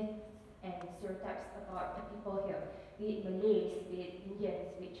buttressing myths and stereotypes about the people here, be it Malays, be it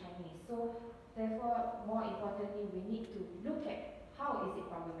Indians, be it Chinese. So therefore, more importantly, we need to look at how is it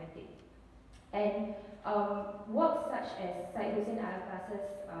problematic. And works such as Syed Hussein Alatas's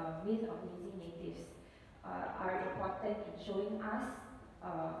myth of lazy natives are important in showing us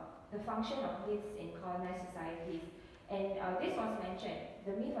the function of myths in colonized societies. And this was mentioned,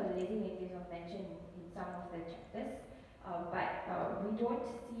 the myth of the lazy natives was mentioned in some of the chapters, but we don't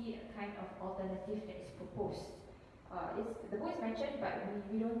see a kind of alternative that is proposed. The book is mentioned, but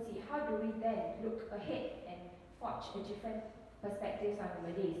we don't see how do we then look ahead and forge a different perspectives on the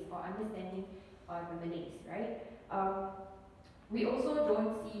Malays or understanding the Malays, right? We also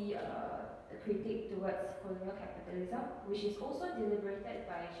don't see a critique towards colonial capitalism, which is also deliberated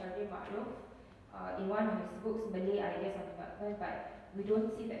by Shardi Ma'ruf in one of his books, Malay Ideas on Development, but we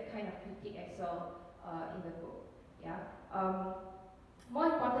don't see that kind of critique as well in the book. Yeah. More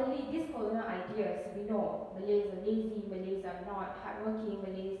importantly, these colonial ideas, we know Malays are lazy, Malays are not hardworking,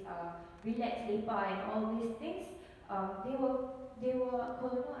 Malays are relaxed, lepa, and all these things. They were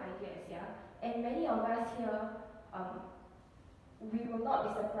colonial ideas, yeah. And many of us here, we will not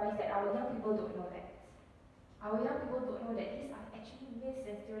be surprised that our young people don't know that. Our young people don't know that these are actually myths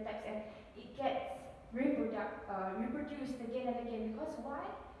and stereotypes, and it gets reproduced again and again. Because why?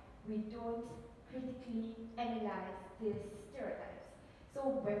 We don't critically analyze these stereotypes.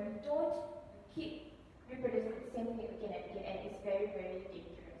 So when we don't keep reproducing the same thing again and again, and it's very, very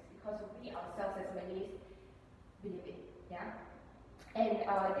dangerous because we ourselves as Malays believe it. Yeah. And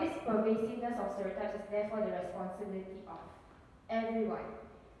this pervasiveness of stereotypes is therefore the responsibility of everyone,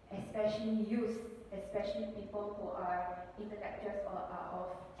 especially youth, especially people who are intellectuals or are of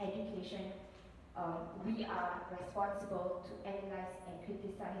education we are responsible to analyze and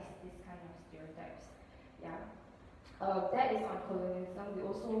criticize this kind of stereotypes. Yeah. That is on colonialism. We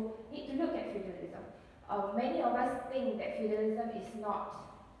also need to look at feudalism. Many of us think that feudalism is not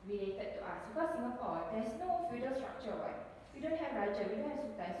related to us because Singapore, there's no feudal structure, right? We don't have Raja, we don't have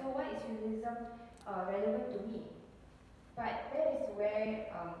Sultan, so why is feudalism relevant to me? But that is where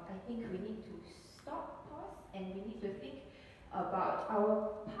I think we need to stop, pause, and we need to think about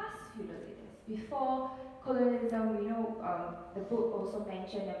our past feudal leaders. Before colonialism, we know the book also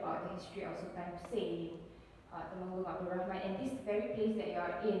mentioned about the history of Sultan Hussein, Temanggung Abdul Rahman, and this very place that you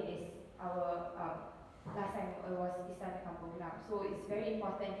are in is our last time it was Istana Kampung Glam. So it's very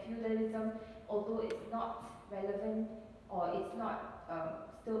important. Feudalism, although it's not relevant or it's not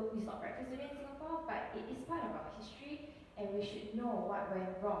it's not practiced today in Singapore, but it is part of our history, and we should know what went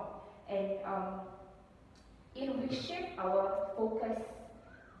wrong. And it reshaped our focus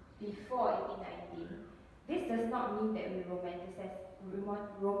before 1819. This does not mean that we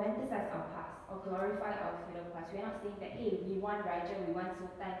romanticize our past or glorify our feudal past. We are not saying that, hey, we want Raja, we want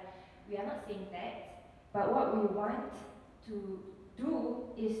Sultan. We are not saying that. But what we want to do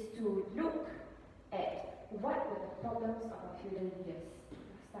is to look at what were the problems of our feudal leaders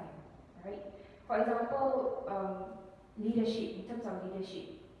last time, right? For example, leadership, in terms of leadership,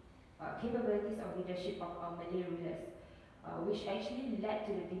 capabilities of leadership of our Malay rulers, which actually led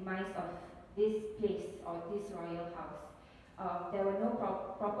to the demise of this place or this royal house. There were no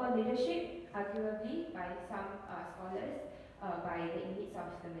proper leadership, arguably, by some scholars, by the elites of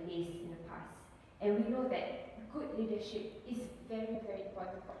the Malays in the past. And we know that good leadership is very, very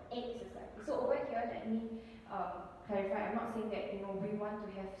important for any society. So over here, let me clarify. I'm not saying that we want to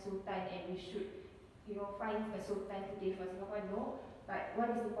have Sultan and we should find a Sultan today for Singapore. No, but what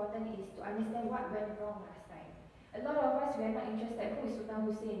is important is to understand what went wrong last time. A lot of us, we are not interested who is Sultan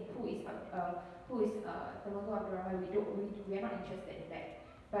Hussein, who is Temanggung Abdul Rahman. We are not interested in that.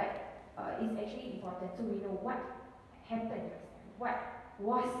 But it's actually important so we know what happened last time, what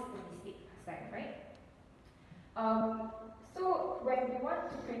was the mistake last time, right? So when we want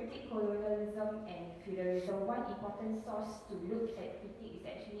to critique colonialism and feudalism, one important source to look at critique is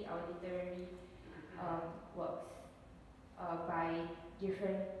actually our literary works by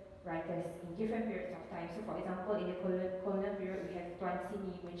different writers in different periods of time. So for example, in the colonial period, we have Tuan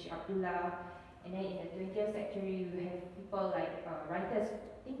Sini, Munshi Abdullah, and then in the 20th century, we have people like writers,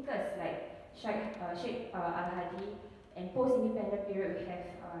 thinkers like Sheikh Al-Hadi, and post-independent period, we have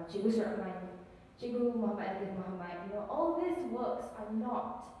Cikgu Surahman, Cikgu Muhammad Adil Muhammad. All these works are not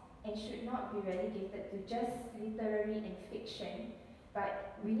and should not be relegated to just literary and fiction,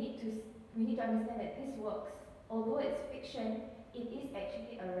 but we need to understand that these works, although it's fiction, it is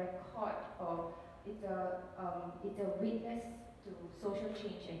actually a record or it's a witness to social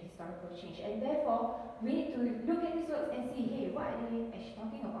change and historical change. And therefore, we need to look at these works and see, hey, what are they actually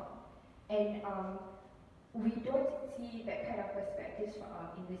talking about? And we don't see that kind of perspective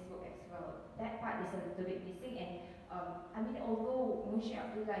in this book as well. That part is a little bit missing. And although Munshi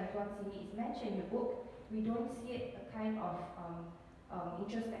Abdullah and Tuan Sini is mentioned in the book, we don't see it a kind of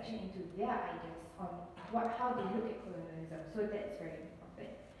introspection into their ideas on how they look at colonialism. So that's very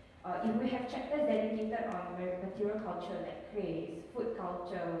important. If we have chapters dedicated on material culture like craze, food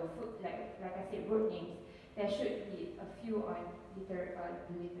culture, like I said, road names, there should be a few on literary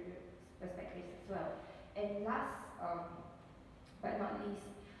perspectives as well. And last, but not least,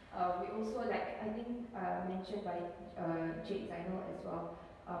 we also mentioned by Jade Zainal as well,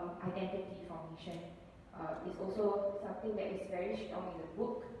 identity formation is also something that is very strong in the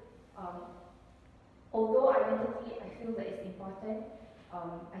book. Although identity, I feel that it's important,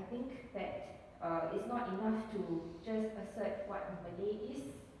 I think that it's not enough to just assert what a Malay is,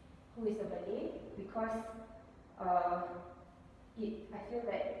 who is a Malay, because I feel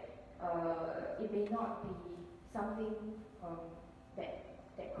that it may not be something that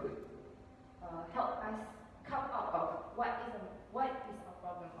could help us come out of what is a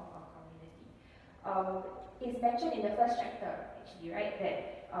problem of our community. It's mentioned in the first chapter, actually, right,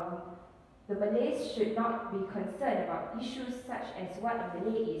 that the Malays should not be concerned about issues such as what a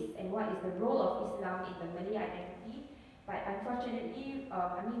Malay is and what is the role of Islam in the Malay identity. But unfortunately,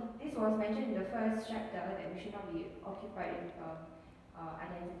 this was mentioned in the first chapter that we should not be occupied with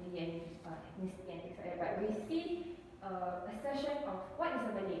identity and ethnicity and things like that. But we see assertion of what is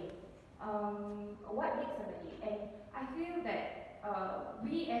a Malay, what makes a Malay, and I feel that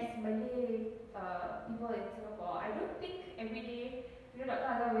we as Malay people in Singapore, I don't think every day, Dr.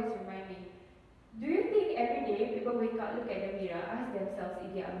 Azhar always remind me, do you think every day people wake up, look at the mirror, ask themselves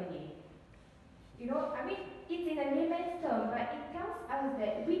if they are Malay? It's in a layman's term, but it tells us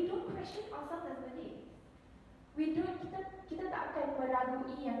that we don't question ourselves as Malays. Kita tak akan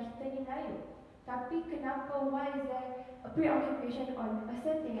meragui yang kita ni Melayu. Tapi kenapa, why is there a preoccupation on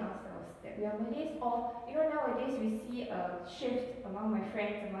asserting ourselves that we are Malays? Or, you know, nowadays we see a shift among my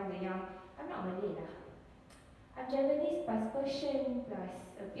friends, among the young. I'm not Malay lah. I'm Javanese plus Persian plus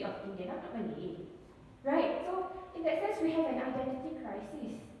a bit of Indian. I'm not Malay. Right? So, in that sense, we have an identity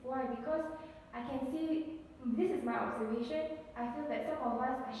crisis. Why? Because I can see, this is my observation, I feel that some of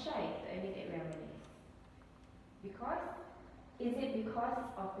us are shy to admit that we are Malays. Because? Is it because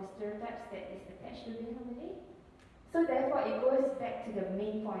of the stereotypes that is attached to being a Malay? So therefore, it goes back to the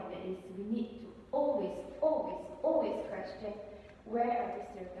main point, that is, we need to always question where are these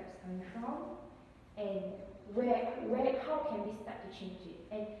stereotypes coming from, and how can we start to change it?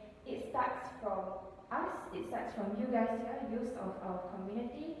 And it starts from us, it starts from you guys here, youth of our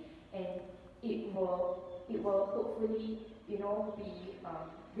community, and it will hopefully, you know, be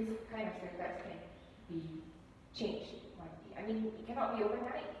this kind of stereotypes can be changed one day. I mean, it cannot be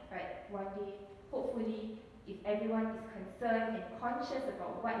overnight, but one day, hopefully, if everyone is concerned and conscious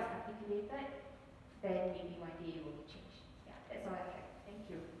about what is articulated, then maybe one day it will be changed. Yeah, that's all I have. Thank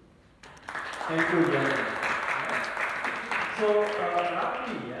you. Thank you, Diana. So,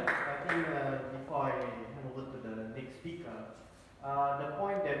 roughly, I think before I hand over to the next speaker, the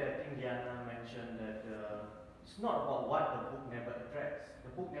point that I think Diana mentioned that it's not about what the book never addressed.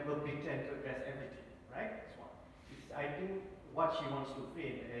 The book never pretends to address everything, right? That's one. I think what she wants to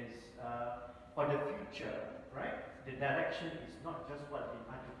frame is for the future, right? The direction is not just what we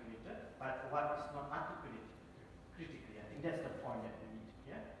articulated, but what is not articulated critically. I think that's the point that we need.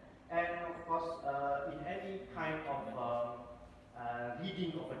 Yeah. And of course, in any kind of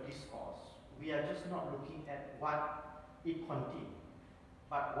reading of a discourse, we are just not looking at what it contains,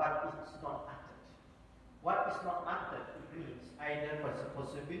 but what is not uttered. What is not uttered, it means either there's a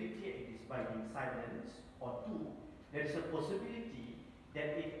possibility it is by being silenced, or two, there is a possibility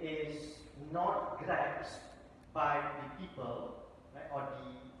that it is not grasped by the people, right, or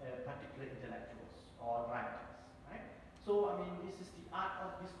the particular intellectuals or writers, right? So, I mean, this is the art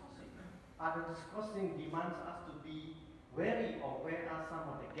of discussing. Art of discussing demands us to be wary of where are some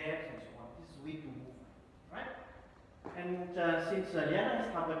of the gaps and so on. This is way to move, right? And since Liana has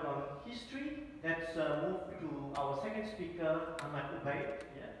covered on history, let's move to our second speaker, Ahmad Ubaid.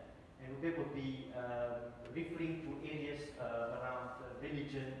 Yeah? And Ubaid will be referring to areas around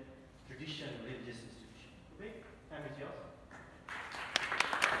religion, tradition, religious institution. Ubaid, time is yours.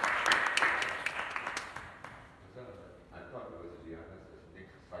 I thought it was Liana's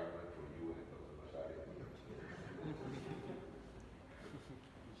next assignment for you and also Masaria.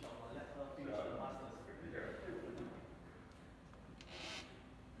 Inshallah, let her finish the masters.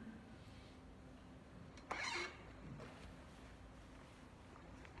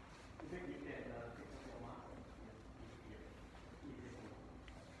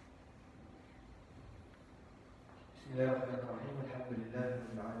 بسم الله الرحمن الرحيم. الحمد لله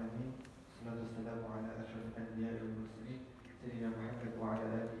رب العالمين، والصلاة والسلام على أشرف الأنبياء والمرسلين سيدنا محمد وعلى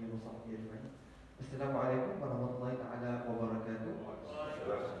آله وصحبه أجمعين. السلام عليكم ورحمة الله تعالى وبركاته.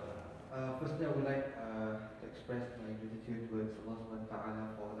 Firstly, I would like to express my gratitude towards Allah subhanahu wa ta'ala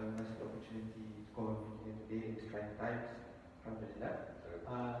for allowing us the opportunity to come here today in these trying times. Alhamdulillah.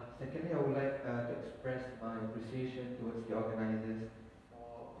 Secondly, I would like to express my appreciation towards the organizers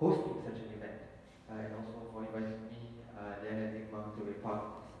for hosting such an event, and also for inviting me, Liana and Iqbal, to be part of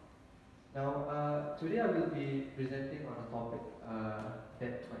this. Now, today I will be presenting on a topic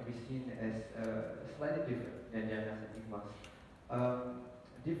that might be seen as slightly different than Liana's and Iqbal's.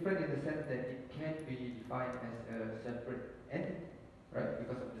 Different in the sense that it can be defined as a separate entity, right,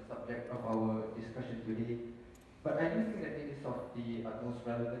 because of the subject of our discussion today. But I do think that it is of the utmost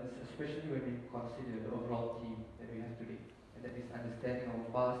relevance, especially when we consider the overall theme that we have today, and that is understanding our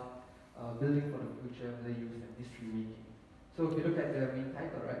past, building for the future, Malay youth, and history making. So if you look at the main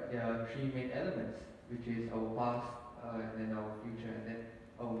title, right, there are three main elements, which is our past, and then our future, and then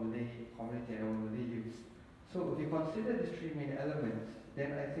our Malay community and our Malay youth. So if you consider these three main elements,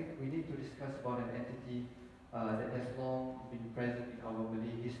 then I think we need to discuss about an entity that has long been present in our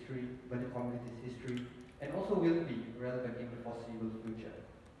Malay history, Malay community's history, and also will be relevant in the foreseeable future.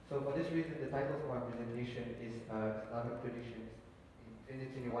 So for this reason, the title of my presentation is Islamic Traditions in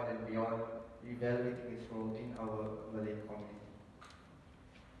 2021 and Beyond, evaluating its role in our Malay community.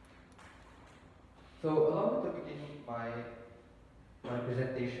 So allow me to begin my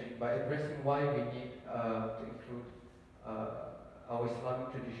presentation by addressing why we need to include our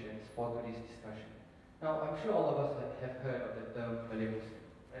Islamic traditions for today's discussion. Now, I'm sure all of us have heard of the term Malay Muslim,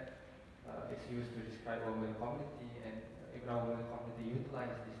 right? It's used to describe our Malay community, and even our Malay community utilize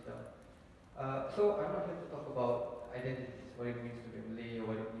this term. So I'm not here to talk about identities, what it means to be Malay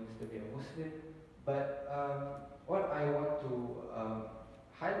or what it means to be a Muslim, but what I want to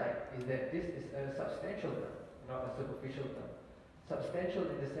highlight is that this is a substantial term, not a superficial term. Substantial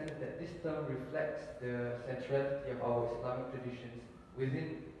in the sense that this term reflects the centrality of our Islamic traditions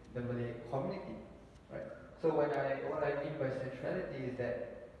within the Malay community, right? So what I mean by centrality is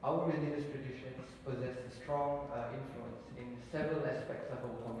that our religious traditions possess a strong influence in several aspects of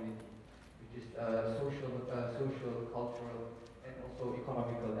our community, which is social, cultural, and also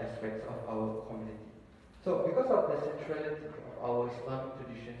economical aspects of our community. So because of the centrality of our Islamic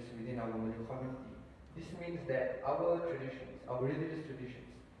traditions within our Malay community, this means that our traditions, our religious traditions,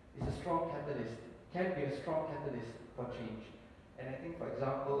 is a strong catalyst, can be a strong catalyst for change. And I think, for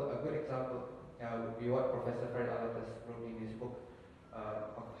example, a good example would be what Professor Farid Alatas wrote in his book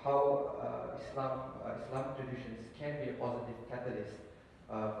of how Islamic traditions can be a positive catalyst.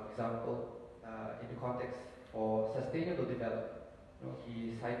 For example, in the context for sustainable development,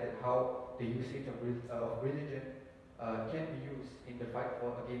 he cited how the usage of religion can be used in the fight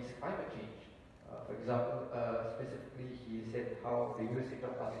against climate change. For example, specifically, he said how the usage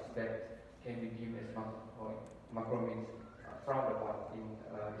of plastic bags can be deemed as macro means frowned upon in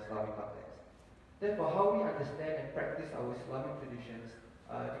Islamic context. Therefore, how we understand and practice our Islamic traditions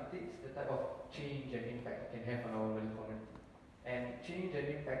dictates the type of change and impact it can have on our Malay community. And change and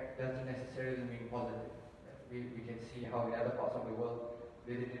impact doesn't necessarily mean positive. We can see how in other parts of the world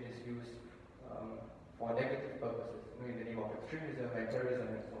religion is used for negative purposes, in the name of extremism and terrorism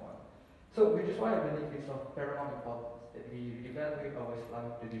and so on. So, which is why I believe it's of paramount importance that we evaluate our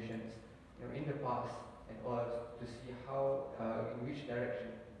Islamic traditions, in the past, in order to see how, in which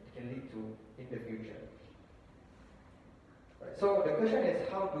direction it can lead to in the future. Right. So the question is,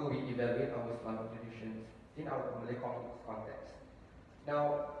 how do we evaluate our Islamic traditions in our Malay context?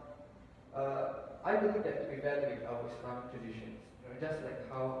 Now, I believe that to evaluate our Islamic traditions, just like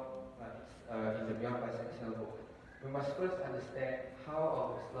how it's in the Beyond Bicentennial book, we must first understand how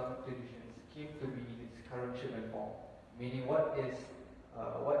our Islamic traditions came to be in its current shape and form. Meaning, what is its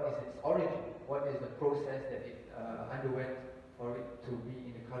origin? What is the process that it underwent for it to be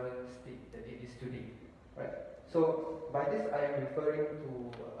in the current state that it is today? Right. So by this, I am referring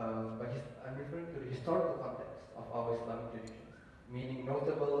to the historical context of our Islamic traditions, meaning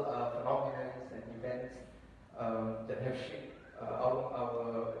notable phenomena and events that have shaped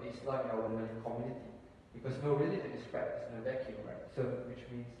the Islam in our Malay community. Because no religion is practiced in a vacuum, right? So, which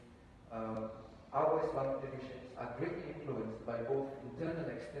means our Islamic traditions are greatly influenced by both internal,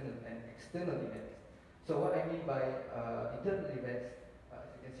 external events. So, what I mean by internal events, as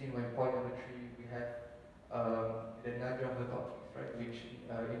you can see in my point number 3, we have the Najah authorities, right, which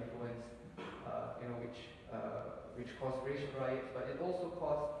influence, which caused racial riots, but it also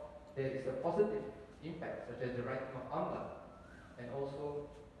there is a positive impact, such as the writing of Amla, and also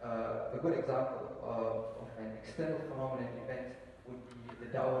a good example of an external phenomenon event would be the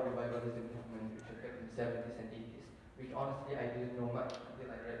Dawah revivalism movement, which occurred in the 70s and 80s, which honestly I didn't know much until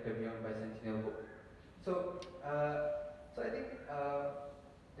I read the Beyond Bicentennial book. So, I think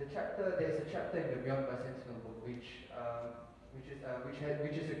there's a chapter in the Beyond Bicentennial book which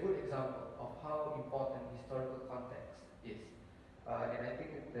is a good example of how important historical context is. And I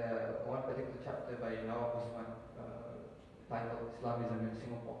think the one particular chapter by Nawab Usman titled Islamism in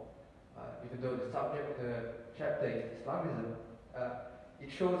Singapore, even though the subject of the chapter is Islamism, it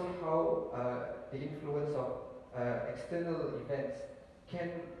shows how the influence of external events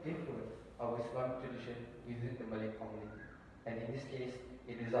can influence our Islamic tradition within the Malay community. And in this case,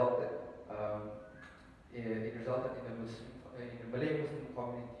 it resulted in the Malay Muslim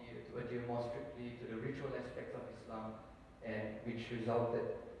community to adhere more strictly to the ritual aspects of Islam, and which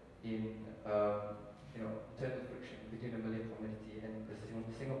resulted in internal friction between the Malay community and the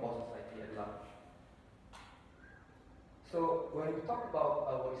Singapore society at large. So when we talk about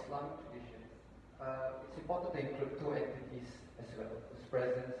our Islamic tradition, it's important to include two entities as well, whose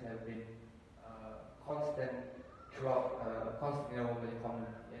presence have been constant in our Malay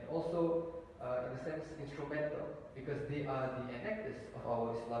community, and also in a sense instrumental, because they are the enactors of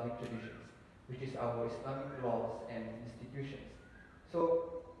our Islamic traditions, which is our Islamic laws and institutions.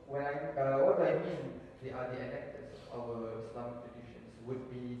 So what do I mean they are the enactors of our Islamic traditions would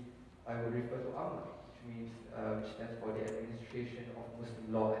be, I would refer to AMLA, which stands for the Administration of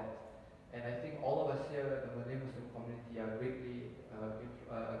Muslim Law Act. And I think all of us here, the Malay Muslim community, are greatly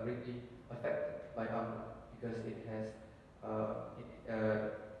affected by AMLA, because it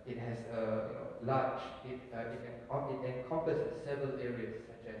encompasses several areas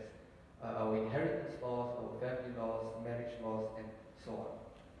such as our inheritance laws, our family laws, marriage laws, and so on.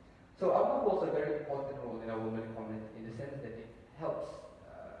 So Amma holds a very important role in our Malay community in the sense that it helps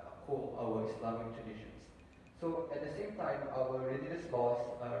uphold our Islamic traditions. So at the same time, our religious laws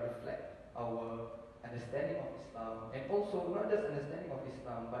reflect our understanding of Islam, and also not just understanding of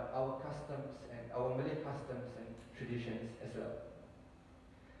Islam, but our customs and our Malay customs and traditions as well.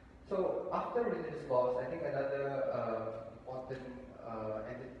 So after religious laws, I think another important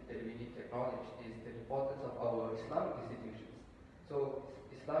entity that we need to acknowledge is the importance of our Islamic institutions. So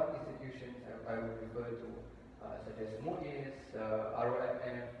Islamic institutions I would refer to such as MUIS,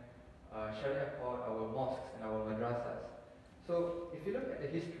 ROMF, Sharia Court, our mosques and our madrasas. So if you look at the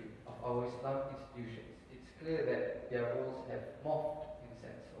history of our Islamic institutions, it's clear that their roles have morphed in a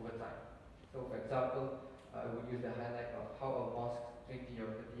sense over time. So for example, I would use the highlight of how our mosques 20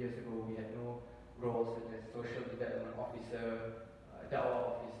 or 30 years ago we had no roles such as social development officer,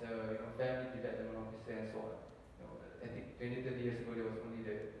 da'wah officer, family development officer and so on. I think 20, 30 years ago there was only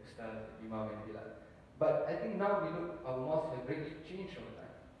the ustaz, the imam and bilal. But I think now we look, our mosques have greatly changed over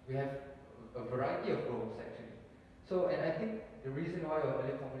time. We have a variety of roles actually. So, and I think the reason why our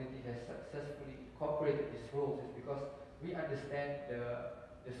Malay community has successfully incorporated these roles is because we understand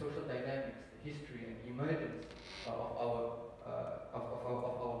the social dynamics, the history and emergence of our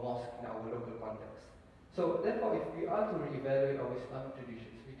mosque in our local context. So therefore, if we are to reevaluate our Islamic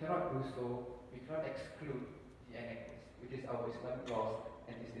traditions, we cannot do so, we cannot exclude the annex, which is our Islamic laws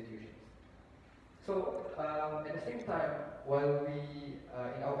and institutions. So at the same time, while we,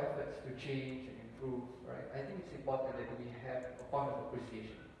 in our efforts to change and improve, right, I think it's important that we have a point of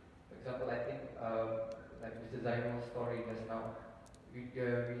appreciation. For example, I think, like Mr. Zainul's story just now,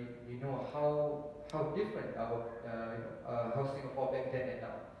 we know how different our how Singapore back then and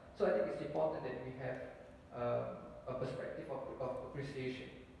now. So I think it's important that we have a perspective of appreciation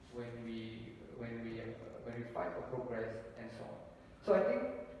when we fight for progress and so on. So I think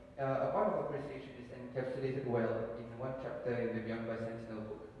a part of appreciation is encapsulated well in one chapter in the Beyond Bicentennial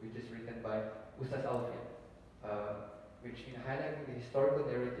book, which is written by Ustaz Alfian, which in highlighting the historical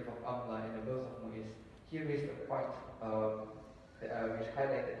narrative of Amla and the birth of Muiz, he raised a point which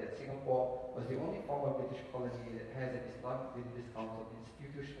highlighted that Singapore was the only former British colony that has an Islamic religious council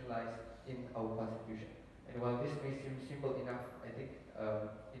institutionalized in our constitution. And while this may seem simple enough, I think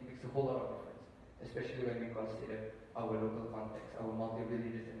it makes a whole lot of difference, especially when we consider our local context, our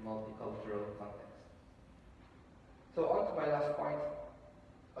multi-religious and multicultural context. So on to my last point,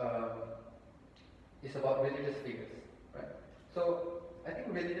 is about religious figures, right? So I think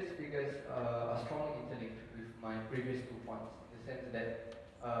religious figures are strongly interlinked with my previous 2 points, in the sense that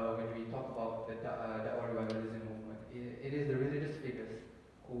when we talk about the Da'wah revivalism movement, it is the religious figures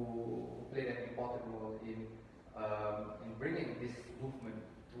who played an important role in bringing this movement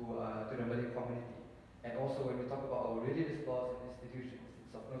to the Malay community. And also when we talk about our religious laws and institutions,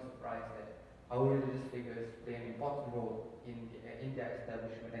 it's of no surprise that our religious figures play an important role in their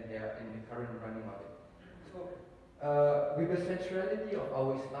establishment and in the current running of it. So with the centrality of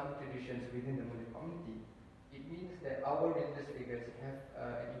our Islamic traditions within the Malay community, it means that our religious figures have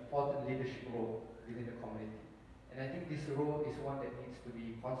an important leadership role within the community. And I think this role is one that needs to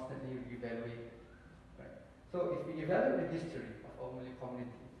be constantly evaluated. Right? So if we evaluate the history of our Malay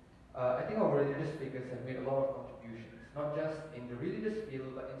community, I think our religious figures have made a lot of contributions, not just in the religious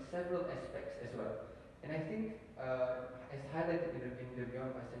field, but in several aspects as well. And I think, as highlighted in the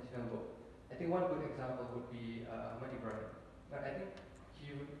Beyond Bicentennial book, I think one good example would be Ahmad Ibrahim. But I think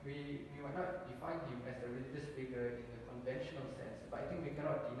we might not define him as a religious figure in the conventional sense, but I think we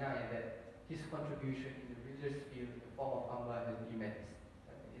cannot deny that his contribution in the religious field in the form of Amla has been immense.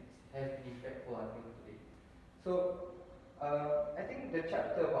 It has been effectful until today. So I think the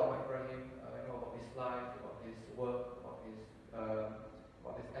chapter about Ahmad Ibrahim, about his life, about his work, about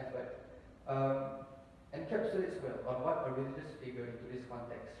his effort, encapsulates well on what a religious figure in today's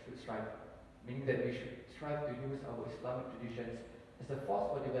context should strive for, meaning that we should strive to use our Islamic traditions as a force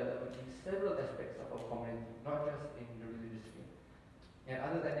for development in several aspects of our community, not just in the religious field. And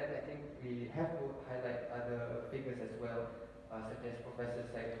other than that, I think we have to highlight other figures as well, such as Professor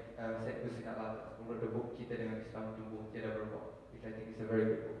Sang Nila Utama, who wrote the book Kita Dengan Islam Tumbuh Tiada Berubah, which I think is a very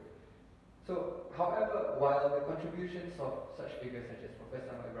good book. So, however, while the contributions of such figures such as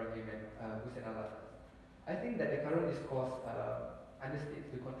Professor Ahmad Ibrahim and Hussein Alatas, I think that the current discourse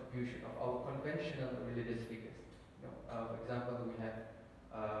understates the contribution of our conventional religious figures. For example, we have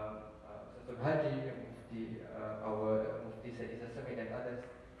Ustaz Haji, Mufti, our Mufti Said Isa Samit and others.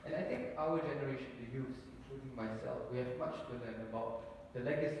 And I think our generation, the youth, including myself, we have much to learn about the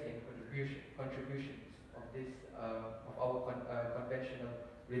legacy and contributions of this of our conventional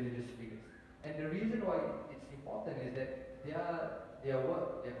religious figures. And the reason why it's important is that their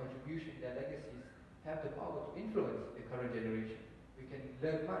work, their contribution, their legacies have the power to influence the current generation. We can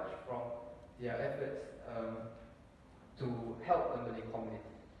learn much from their efforts to help the Malay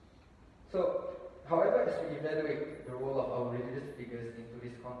community. So, however, as we evaluate the role of our religious figures into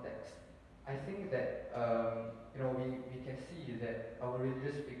this context, I think that we can see that our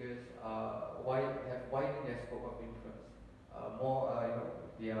religious figures have widened their scope of influence.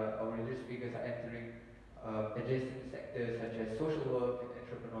 Our religious figures are entering adjacent sectors such as social work and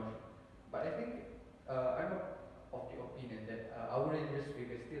entrepreneurship. But I think I'm of the opinion that our religious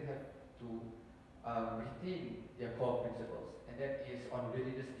figures still have to retain their core principles, and that is on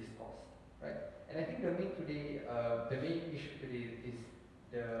religious discourse, right? And I think the main issue today is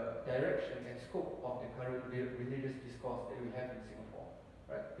the direction and scope of the current religious discourse that we have in Singapore,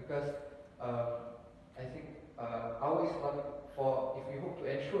 right? Because I think if we hope to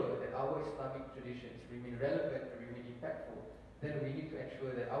ensure that our Islamic traditions remain relevant and remain impactful, then we need to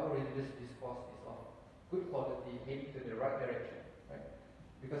ensure that our religious discourse is of good quality, heading to the right direction, right?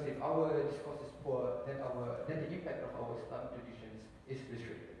 Because if our discourse is poor, then the impact of our Islamic traditions is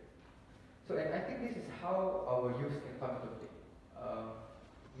restricted. So, and I think this is how our youth can come into play.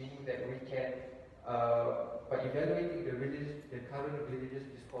 Meaning that we can, by evaluating the current religious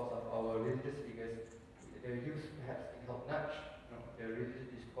discourse of our religious figures, the youth perhaps can help nudge the religious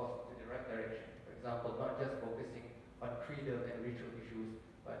discourse to the right direction. For example, not just focusing on creedal and ritual issues,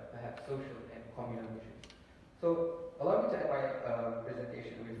 but perhaps social and communal issues. So, allow me to end my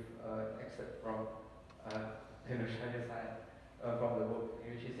presentation with an excerpt from Shahriar's side from the book,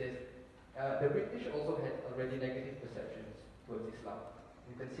 in which he says, the British also had already negative perceptions towards Islam.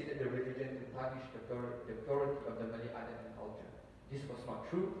 We considered the religion to tarnish the purity of the Malay art and culture. This was not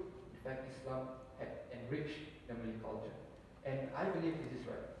true. In fact, Islam had enriched the Malay culture. And I believe this is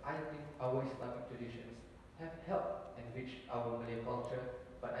right. I think our Islamic traditions have helped enrich our Malay culture,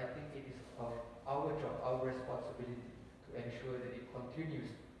 but I think it is of our job, our responsibility to ensure that it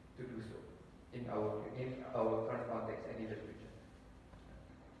continues to do so in our current context and in the future.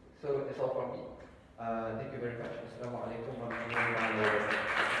 So that's all from me. Thank you very much. Assalamualaikum warahmatullahi wabarakatuh.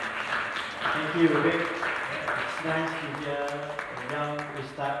 Thank you, Rick. It's nice to hear a young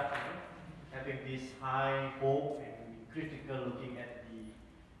Ustad having this high hope and critical looking at the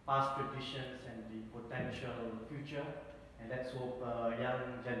past traditions and the potential future. And let's hope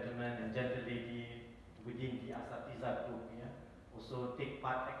young gentlemen and gentle lady within the Asatiza group also take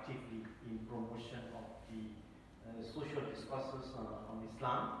part actively in promotion of the social discourses on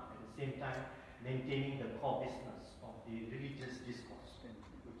Islam, at the same time maintaining the core business of the religious discourse,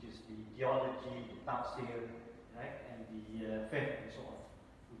 which is the theology, the tafsir, right, and the faith and so on,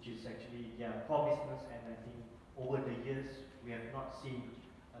 which is actually their core business. And I think over the years we have not seen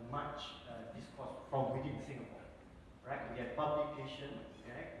much discourse from within Singapore, right? We have publication,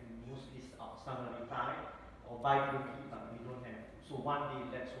 right, mostly summary type or biography, but we don't have. So one day,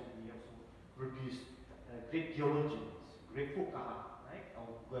 let's hope we also produce great theologians, great fuqaha, right,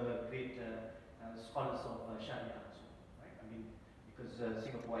 or great scholars of Sharia, so, right? I mean, because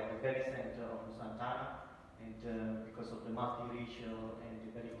Singapore is at the very center of Nusantara, and because of the multiracial and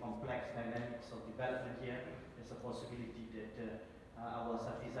the very complex dynamics of development here, there's a possibility that our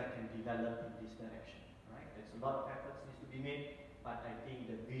Asatiza can develop in this direction, right? There's a lot of efforts needs to be made, but I think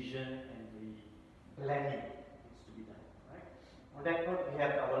the vision and the planning needs to be done, right? On that note, we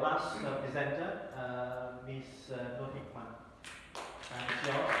have our last presenter, Ms. Nur Hikman. It's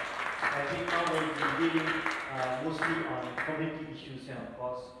yours. I think now we'll be dealing mostly on community issues and, of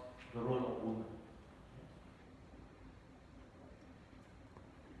course, the role of women.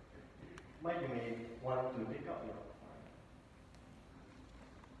 Mike, you may want to pick up your point.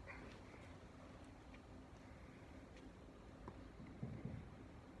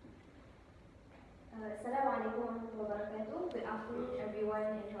 Assalamualaikum warahmatullahi wabarakatuh. Good afternoon,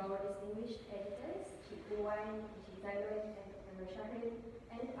 everyone, and to our distinguished editors, Cik Iwan, Cik Zairan, and Dr. Shahrin,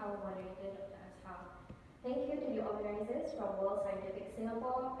 and our moderator, Dr. Ashar. Thank you to the organizers from World Scientific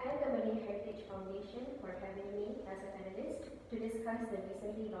Singapore and the Malay Heritage Foundation for having me as a panelist to discuss the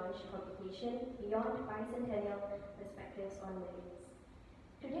recently launched publication, Beyond Bicentennial Perspectives on Malays.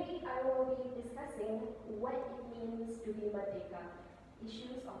 Today, I will be discussing what it means to be Merdeka,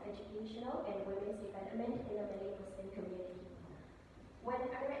 issues of educational and women's development in the Malay Muslim community. When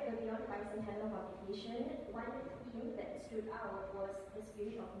I read the Beyond Bicentennial publication, one theme that stood out was the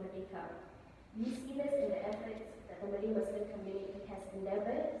spirit of Merdeka. We see this in the efforts that the Malay Muslim community has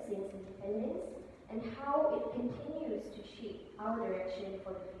endeavored since independence and how it continues to shape our direction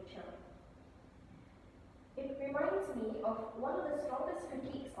for the future. It reminds me of one of the strongest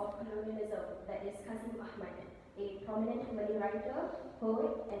critiques of colonialism, that is Kazim Ahmad, a prominent Malay writer,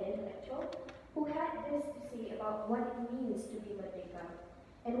 poet, and intellectual, who had this to say about what it means to be merdeka,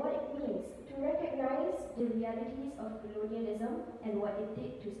 and what it means to recognize the realities of colonialism and what it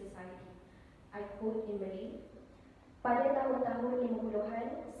did to society. I quote in Malay, "Pada tahun-tahun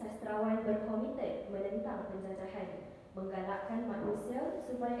 50-an, sastrawan berkomited menentang penjajahan, menggalakkan manusia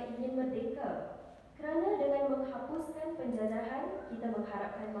supaya ingin merdeka. Kerana dengan menghapuskan penjajahan, kita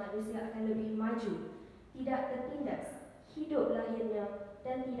mengharapkan manusia akan lebih maju, tidak tertindas, hidup lahirnya,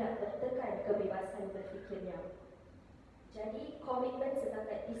 dan tidak bertekan kebebasan berfikirnya." Jadi, komitmen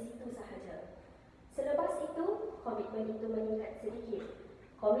setakat di situ sahaja. Selepas itu, komitmen itu meningkat sedikit.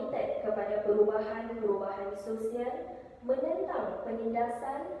 Komited kepada perubahan-perubahan sosial, menentang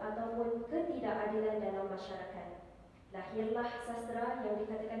penindasan ataupun ketidakadilan dalam masyarakat. Lahirlah sastra yang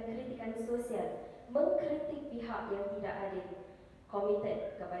dikatakan kritikan sosial, mengkritik pihak yang tidak adil.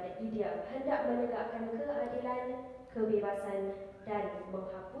 Komited kepada idea hendak menegakkan keadilan, kebebasan, dan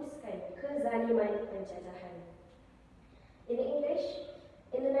menghapuskan kezaliman penjajahan. In English,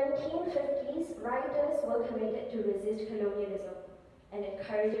 in the 1950s, writers were committed to resist colonialism and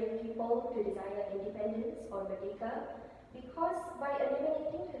encouraging people to desire independence or merdeka, because by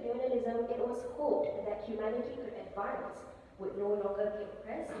eliminating colonialism, it was hoped that humanity could advance, would no longer be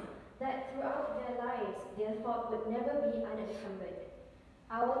oppressed, that throughout their lives, their thought would never be unencumbered.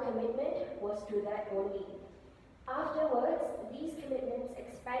 Our commitment was to that only. Afterwards, these commitments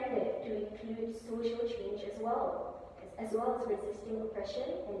expanded to include social change as well as resisting oppression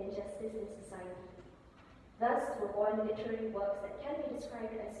and injustice in society. Thus were born literary works that can be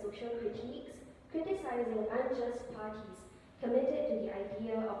described as social critiques, criticizing unjust parties, committed to the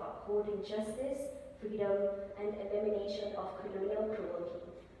idea of upholding justice, freedom, and elimination of colonial cruelty.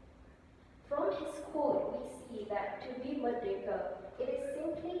 From his quote, we see that to be merdeka, it is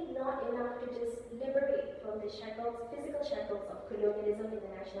simply not enough to just liberate from the physical shackles of colonialism in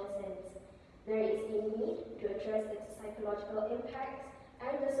the national sense. There is a need to address its psychological impacts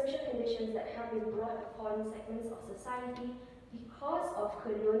and the social conditions that have been brought upon segments of society because of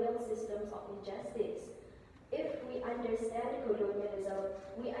colonial systems of injustice. If we understand colonialism,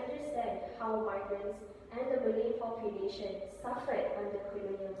 we understand how migrants and the Malay population suffered under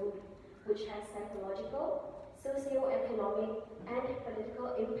colonial rule, which has psychological, socio-economic, and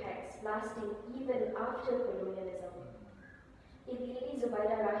political impacts lasting even after colonialism. In Lady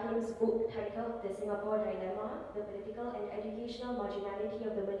Zubaida Rahim's book titled The Singapore Dilemma, The Political and Educational Marginality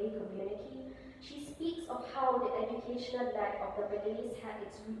of the Malay Community, she speaks of how the educational lack of the Malays had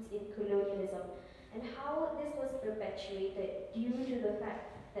its roots in colonialism, and how this was perpetuated due to the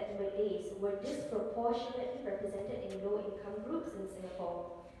fact that Malays were disproportionately represented in low-income groups in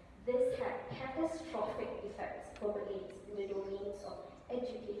Singapore. This had catastrophic effects for Malays in the domains of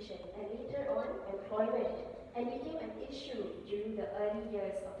education and later on employment, and became an issue during the early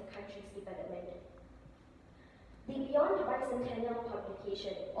years of the country's development. The Beyond Bicentennial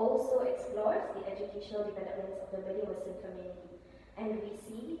publication also explores the educational developments of the Malay Muslim community, and we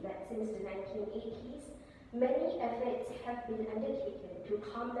see that since the 1980s, many efforts have been undertaken to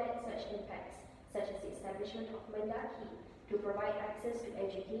combat such impacts, such as the establishment of Mendaki, to provide access to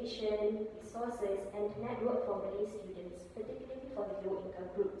education, resources, and network for Malay students, particularly for the low-income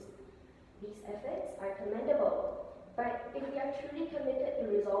groups. These efforts are commendable, but if we are truly committed to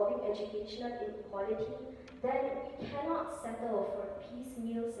resolving educational inequality, then we cannot settle for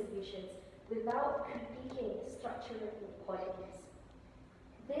piecemeal solutions without critiquing structural inequalities.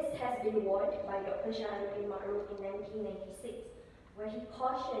 This has been warned by Dr. Shahruddin Ma'ruf in 1996, where he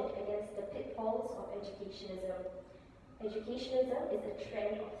cautioned against the pitfalls of educationism. Educationism is a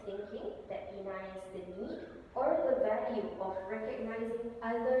trend of thinking that denies the need or the value of recognizing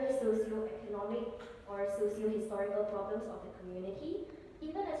other socio-economic or socio-historical problems of the community,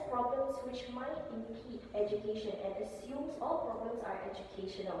 even as problems which might impede education, and assumes all problems are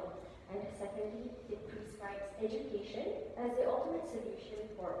educational. And secondly, it prescribes education as the ultimate solution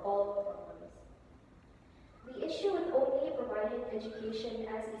for all problems. The issue with only providing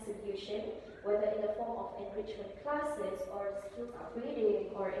education as a solution, whether in the form of enrichment classes or skills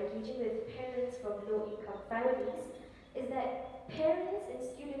upgrading or engaging with parents from low-income families, is that parents and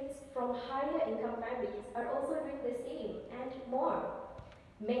students from higher income families are also doing the same and more.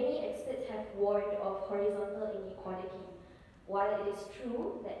 Many experts have warned of horizontal inequality. While it is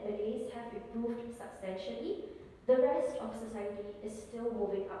true that Malays have improved substantially, the rest of society is still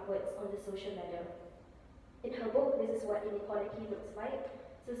moving upwards on the social ladder. In her book, This Is What Inequality Looks Like,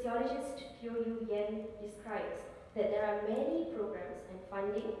 sociologist Teo Yu Yen describes that there are many programs and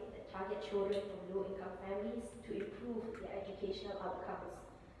funding that target children from low-income families to improve their educational outcomes.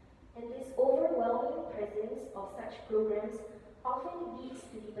 And this overwhelming presence of such programs often leads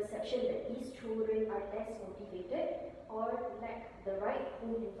to the perception that these children are less motivated or lack the right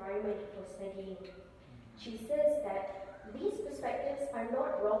home environment for studying. She says that these perspectives are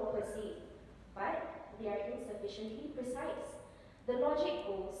not wrong per se, but they are insufficiently precise. The logic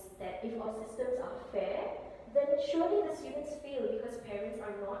goes that if our systems are fair, then surely the students fail because parents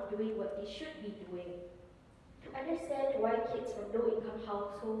are not doing what they should be doing. To understand why kids from low-income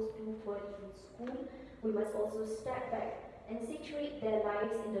households do poorly in school, we must also step back and situate their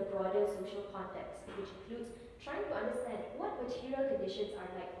lives in the broader social context, which includes trying to understand what material conditions are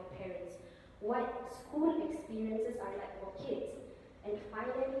like for parents, what school experiences are like for kids, and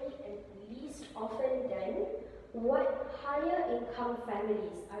finally, and least often done, what higher income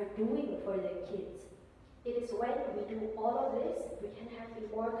families are doing for their kids. It is when we do all of this, we can have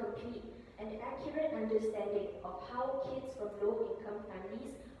a more complete and accurate understanding of how kids from low-income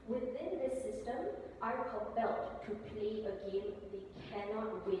families within this system are compelled to play a game they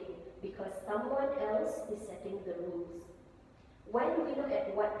cannot win because someone else is setting the rules. When we look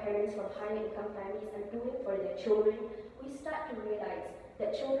at what parents from higher income families are doing for their children, we start to realize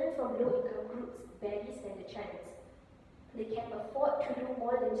that children from low-income groups barely stand a chance. They can afford to do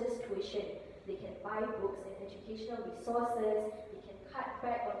more than just tuition. They can buy books and educational resources. They can cut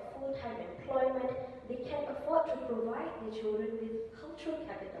back on full-time employment. They can afford to provide their children with cultural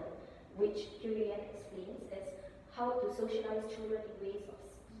capital, which Julian explains as how to socialize children in ways of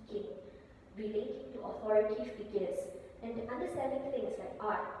speaking, relating to authority figures, and understanding things like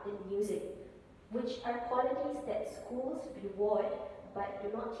art and music, which are qualities that schools reward but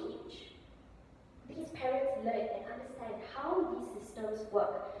do not teach. These parents learn and understand how these systems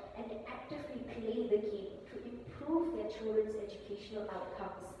work and actively play the game to improve their children's educational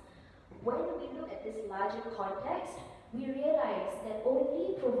outcomes. When we look at this larger context, we realize that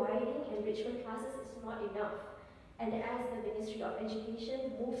only providing enrichment classes is not enough. And as the Ministry of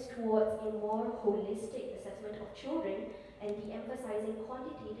Education moves towards a more holistic assessment of children and de-emphasizing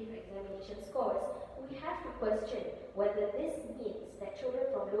quantitative examination scores, we have to question whether this means that children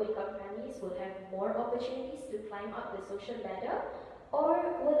from low-income families will have more opportunities to climb up the social ladder, or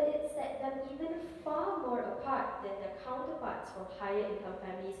will it set them even far more apart than their counterparts from higher income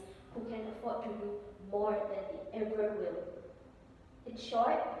families who can afford to do more than they ever will. In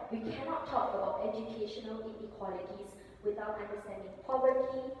short, we cannot talk about educational inequalities without understanding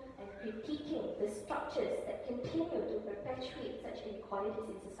poverty and critiquing the structures that continue to perpetuate such inequalities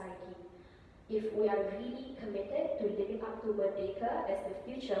in society. If we are really committed to living up to Merdeka as the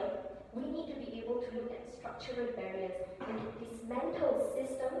future, we need to be able to look at structural barriers and dismantle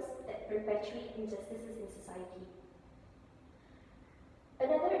systems that perpetuate injustices in society.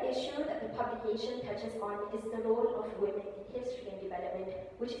 Another issue that the publication touches on is the role of women in history and development,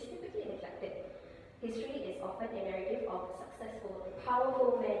 which is typically neglected. History is often a narrative of successful and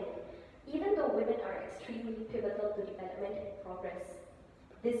powerful men, even though women are extremely pivotal to development and progress.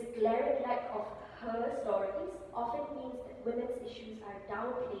 This glaring lack of her stories often means that women's issues are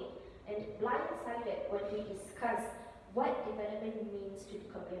downplayed and blindsided when we discuss what development means to the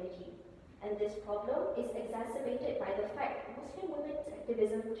community. And this problem is exacerbated by the fact Muslim women's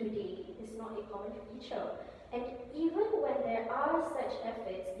activism today is not a common feature. And even when there are such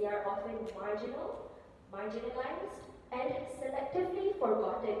efforts, they are often marginalized, and selectively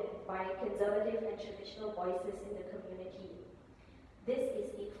forgotten by conservative and traditional voices in the community. This is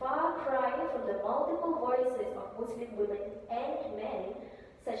a far cry from the multiple voices of Muslim women and men,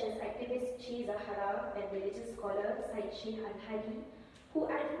 such as activist Che Zahara and religious scholar Syed Sheikh Al-Hadi, who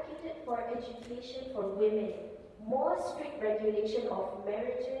advocated for education for women, more strict regulation of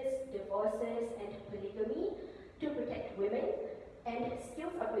marriages, divorces, and polygamy to protect women, and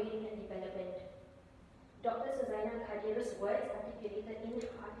skills upgrading and development. Dr. Suzaina Kadir's words articulated in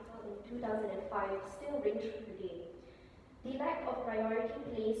her article in 2005 still ring true today. The lack of priority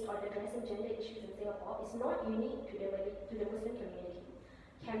placed on addressing gender issues in Singapore is not unique to the Muslim community.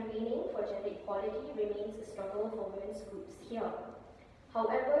 Campaigning for gender equality remains a struggle for women's groups here.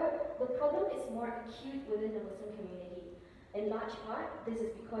 However, the problem is more acute within the Muslim community. In large part, this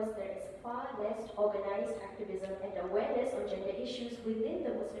is because there is far less organized activism and awareness on gender issues within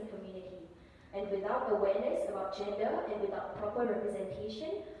the Muslim community. And without awareness about gender and without proper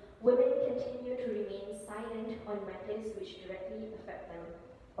representation, women continue to remain silent on matters which directly affect them,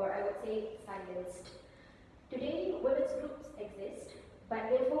 or I would say silenced. Today, women's groups exist, but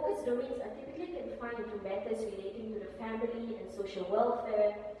their focus domains are typically confined to matters relating to the family and social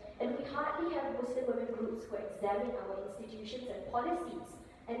welfare, and we hardly have Muslim women groups who examine our institutions and policies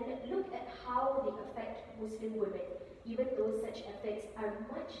and look at how they affect Muslim women, even though such efforts are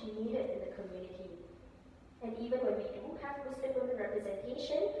much needed in the community. And even when we do have Muslim women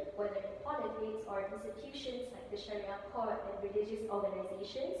representation, whether in politics or institutions like the Sharia court and religious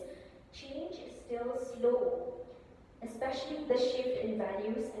organizations, change is still slow, especially the shift in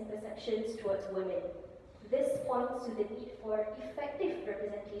values and perceptions towards women. This points to the need for effective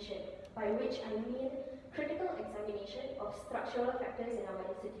representation, by which I mean critical examination of structural factors in our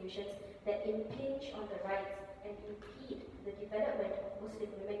institutions that impinge on the rights and impede the development of Muslim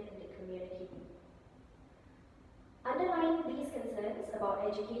women in the community. Underlying these concerns about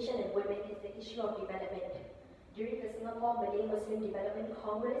education and women is the issue of development. During the Singapore Malay Muslim Development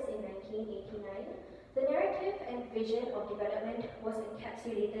Congress in 1989, the narrative and vision of development was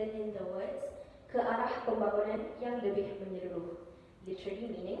encapsulated in the words, "Ke arah pembangunan yang lebih menyeluruh," literally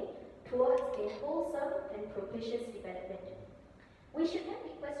meaning, towards a wholesome and propitious development. We should not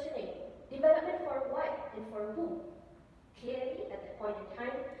be questioning, development for what and for whom? Clearly, at that point in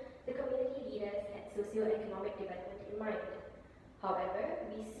time, the community leaders had socio-economic development in mind. However,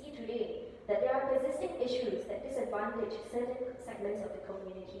 we see today that there are persisting issues that disadvantage certain segments of the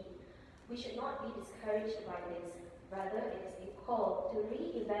community. We should not be discouraged by this. Rather, it is a call to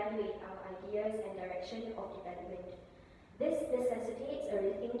re-evaluate our ideas and direction of development. This necessitates a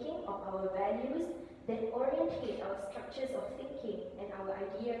rethinking of our values that orientate our structures of thinking and our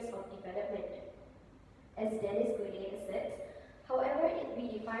ideas of development. As Dennis Goulet asserts, however it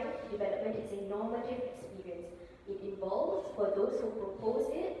be defined, development is a normative experience. It involves, for those who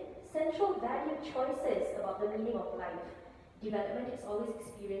propose it, central value choices about the meaning of life. Development is always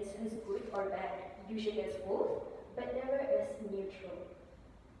experienced as good or bad, usually as both, but never as neutral.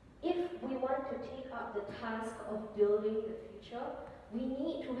 If we want to take up the task of building the future, we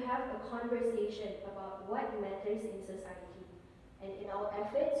need to have a conversation about what matters in society. And in our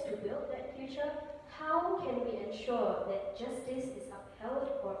efforts to build that future, how can we ensure that justice is upheld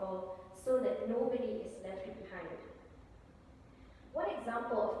for all so that nobody is left behind? One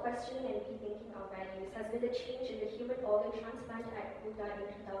example of questioning and rethinking our values has been the change in the Human Organ Transplant Act in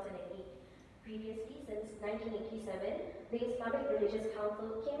 2008. Previously, since 1987, the Islamic Religious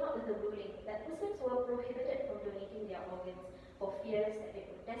Council came up with a ruling that Muslims were prohibited from donating their organs for fears that it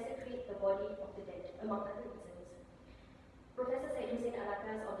would desecrate the body of the dead, among other reasons. Professor Syed Hussein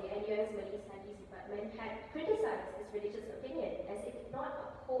Alatas of the NUS Malay Studies Department had criticized this religious opinion as it did not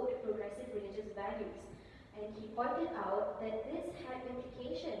uphold progressive religious values, and he pointed out that this had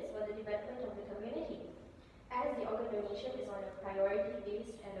implications for the development of the community. As the organ donation is on a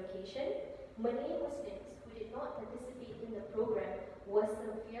priority-based allocation, Malay Muslims who did not participate in the program were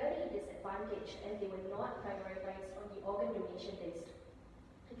severely disadvantaged as they were not prioritized on the organ donation list.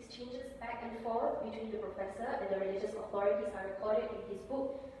 Exchanges back and forth between the professor and the religious authorities are recorded in his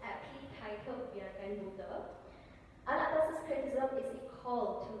book, aptly titled Biarkan Buta. Al-Abbas's criticism is a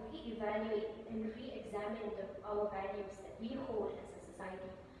call to re-evaluate and re-examine our values that we hold as a society.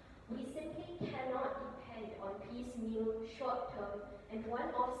 We simply cannot depend on piecemeal, short-term, and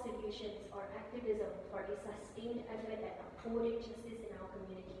one-off solutions or activism for a sustained effort at upholding justice in our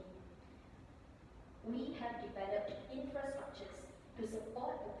community. We have developed infrastructures to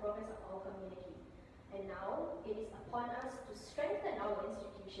support the progress of our community, and now it is upon us to strengthen our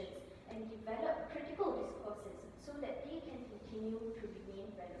institutions and develop critical discourses so that they can continue to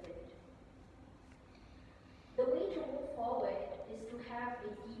remain relevant. The way to move forward is to have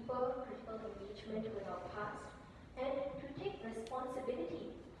a deeper critical engagement with our past and to take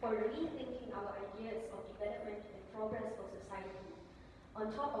responsibility for rethinking our ideas of development and progress for society.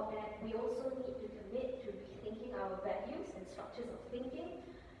 On top of that, we also need to commit to rethinking our values and structures of thinking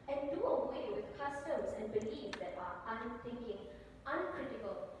and do away with customs and beliefs that are unthinking,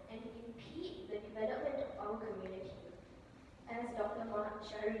 uncritical, and impede the development of our community. As Dr.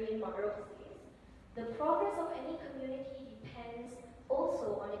 Shahruddin Maruf says, the progress of any community depends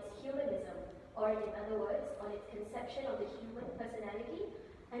also on its humanism, or in other words, on its conception of the human personality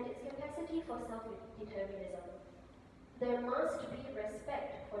and its capacity for self-determinism. There must be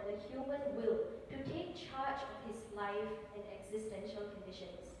respect for the human will to take charge of his life and existential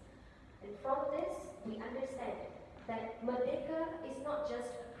conditions. And from this, we understand that Merdeka is not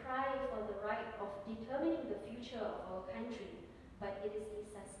just a cry for the right of determining the future of our country, but it is a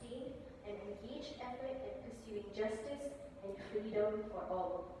sustained and engaged effort at pursuing justice and freedom for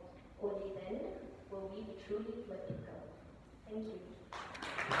all. Only then will we be truly Merdeka. Thank you.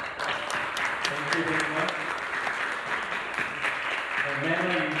 Thank you very much.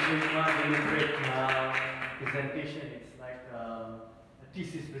 Whenever you should not deliberate presentation, it's like a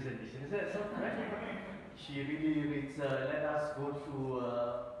thesis presentation. Is that so? Right? She really reads, let us go through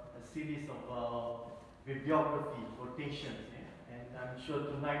bibliography, quotations, yeah? And I'm sure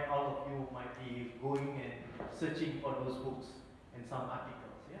tonight all of you might be going and searching for those books and some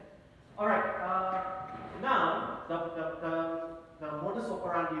articles. Yeah. All right. Now the modus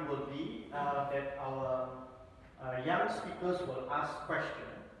operandi will be that our young speakers will ask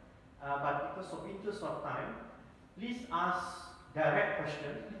questions, but because of interest of time, please ask direct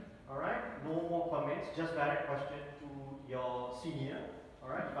question. All right. No more comments. Just direct question to your senior. All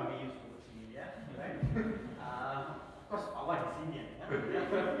right. If I may use the word senior, yeah. Right. Of course, our is senior. Yeah?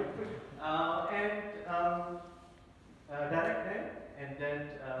 Direct them, and then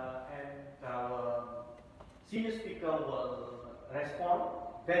our senior speaker will respond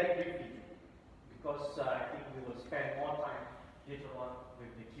very briefly, because I think we will spend more time later on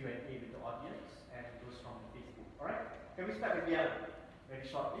with the Q&A with the audience and those from the Facebook. All right? Can we start with Diana very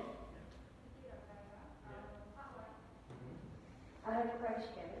shortly? I have a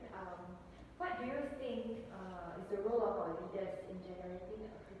question. What do you think is the role of our leaders in generating a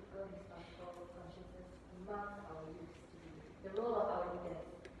critical historical consciousness amongst our youth? The role of our leaders.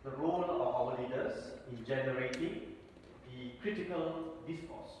 The role of our leaders in generating the critical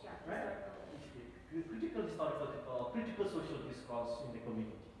discourse, Yeah, right? Critical historical or critical social discourse in the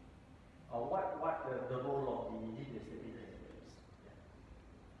community. What the role of the leaders, the leaders is. Yeah.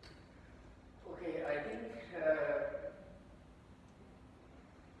 Okay, I think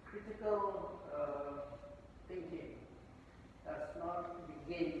critical thinking does not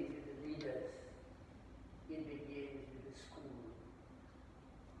begin with the leaders, it begins with the school.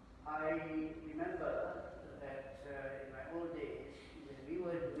 I remember that in my old days, when we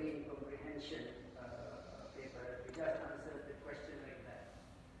were doing comprehension paper, we just answered the question like that.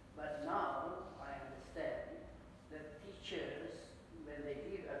 But now I understand that teachers, when they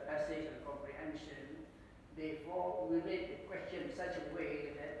give a passage on comprehension, they formulate the question in such a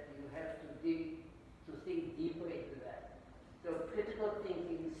way that you have to think deeper into that. So critical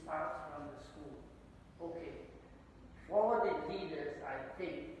thinking starts from the school. Okay. For the leaders, I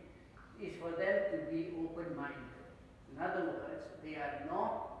think, is for them to be open-minded. In other words, they are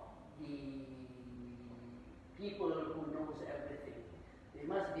not the people who knows everything. They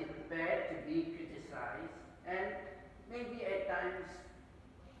must be prepared to be criticized and maybe at times,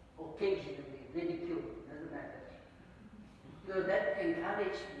 occasionally, ridiculed, doesn't matter. So that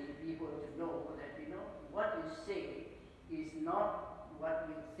encourages the people to know that, what you say is not what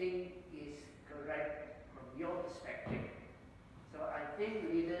you think is correct from your perspective. So I think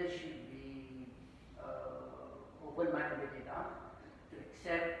leaders should be open-minded enough to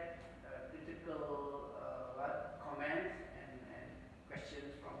accept critical comments and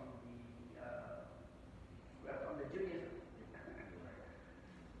questions from the juniors.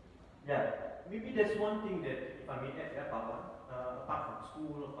 Yeah, maybe there's one thing that, if I may add, apart from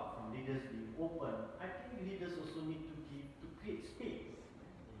school, apart from leaders being open, I think leaders also need to create space.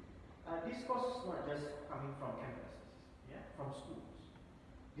 Discourse is not just coming from campuses, yeah, from schools.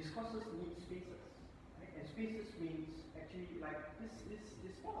 Discourses need spaces, right? And spaces means actually like this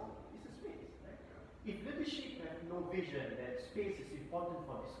small, it's a space, right? If leadership have no vision that space is important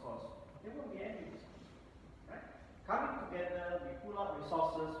for discourse, there won't be any discourse, right? Coming together, we pull out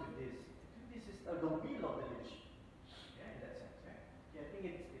resources with this. This is the will of the leadership, yeah, in that sense, right? Yeah, I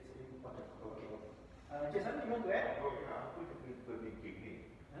think it's important. Okay. Jason, you want to add? Oh, yeah, aku dah critical thinking ni.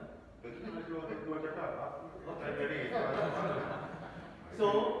 Huh? Tadi masih orang tua cakap, aku Okay. tadi. So,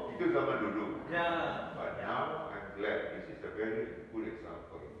 itu zaman dulu. Yeah. But now I'm glad this is a very good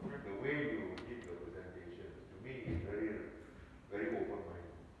example. The way you did the presentation to me is very, very opening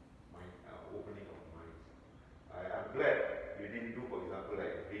of minds. I'm glad you didn't do, for example,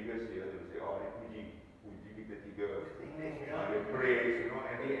 like previous year they would say, oh, puji kita tiga, they praise,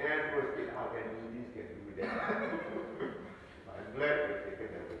 and the end was, can do this, can do that. I'm glad we've taken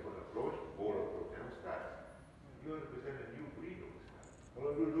that different approach, bold approach, and start. You represent a new breed of Ustaz.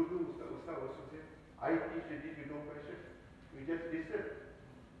 Kalau dulu Ustaz was to say, I teach you this, you don't question. We just listen,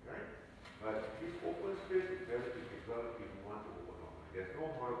 right? But this open space is very critical if you want to open up. There's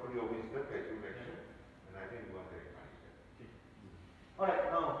no monopoly of wisdom, as you mentioned, and I think we want to encourage that. Alright,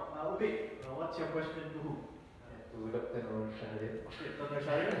 now, Ubi, what's your question to who? To Dr. Nur Shahid. Okay, Dr.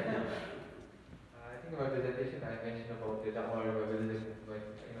 Syarif. I think in my presentation I mentioned about the Dhamma revival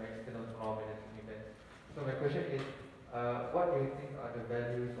movement, external phenomena and events. So my question is, what do you think are the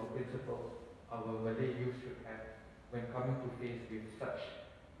values or principles our Malay youth should have when coming to face with such,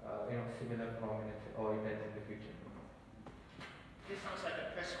 similar phenomena or events in the future? This sounds like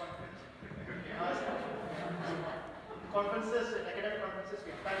a press conference. Conferences, academic conferences,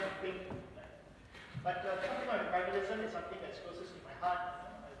 we have time to think. But talking about revivalism is something that's closest to my heart.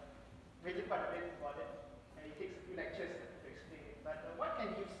 I've written quite a bit about it.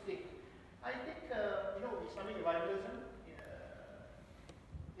 revivalism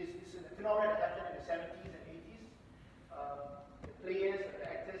is a phenomenon that happened in the 70s and 80s. The players and the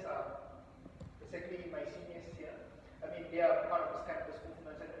actors are basically my seniors here. I mean, they are part of this campus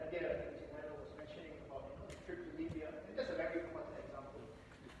movement, and earlier I think Janana was mentioning about the trip to Libya, and that's a very important example.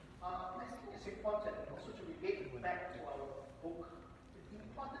 I think it's important also to relate back to our book, the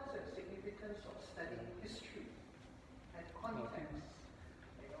importance and significance of studying history and context.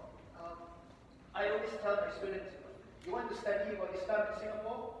 I always tell my students, you want to study about Islam in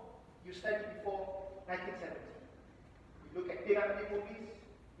Singapore, you study before 1970. You look at pyramid movies,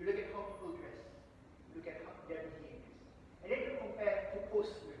 you look at how people dress, you look at how their behaviors, and then you compare to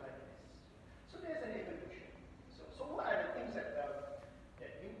post-revivalists. So there's an evolution. So what are the things that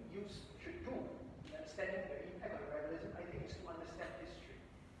you should do in understanding the impact of revivalism? I think is to understand history.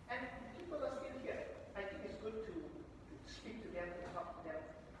 And people are still here. I think it's good to speak to them, to talk to them,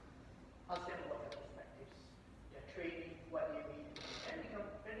 ask them about their perspectives, their training, what they read, and we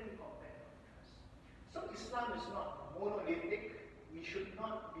compare and contrast. So Islam is not monolithic. We should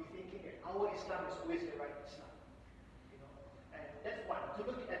not be thinking that our Islam is always the right Islam. And that's one, to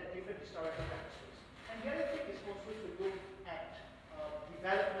look at different historical factors. And the other thing is also to look at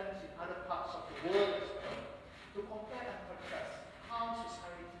developments in other parts of the world as well, to compare and contrast how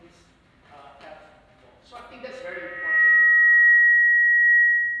societies have evolved. So I think that's very important.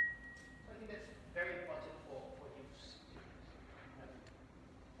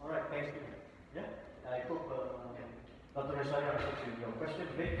 All right, thanks. Yeah, I hope Dr. Rashari answered your question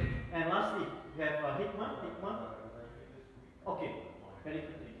today. And lastly, we have Hikmah. Okay, very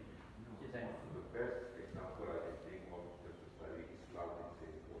quickly. The best example I can think of to study Islam in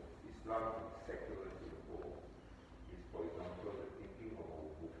Singapore, Islam in secular Singapore, is for example the thinking of our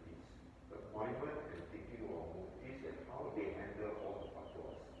muftis, the appointment and thinking of our muftis and how they handle all the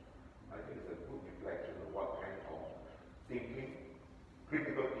fatwas. I think it's a good reflection of what kind of thinking,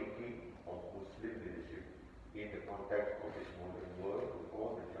 critical thinking of Muslim leadership in the context of this modern world with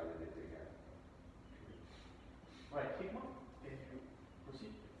all the challenges they have. Right, Hikmah, can you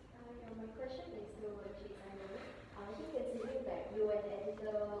proceed? My question is to Chief Simon. I think considering that you were the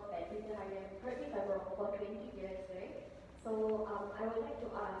editor at Berita Harian, correct me if I'm wrong, for 20 years, right? So I would like to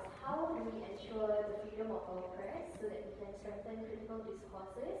ask, how do we ensure the freedom of our press so that we can strengthen critical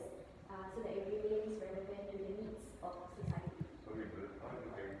discourses so that it remains relevant to the needs of society? Sorry, but how do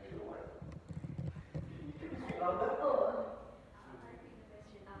I ensure what?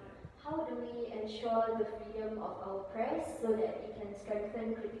 How do we ensure the freedom of our press so that it can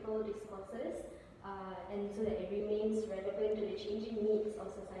strengthen critical discourses and so that it remains relevant to the changing needs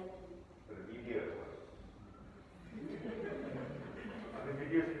of society? For the media as well. The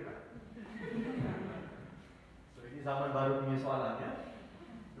media is So ini zaman baru punya soalan ya?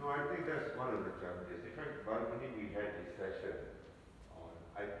 No, I think that's one of the challenges. In fact, baru ini we had this session on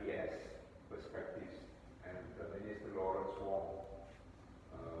IPS perspectives, and Minister Lawrence Wong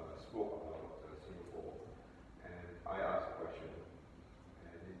spoke about Singapore, and I asked a question.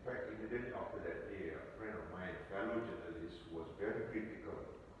 And in fact, immediately after that day, a friend of mine, a fellow journalist, who was very critical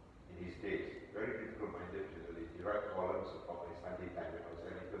in his days, very critical-minded journalist. He wrote columns about my Sunday Times. When I was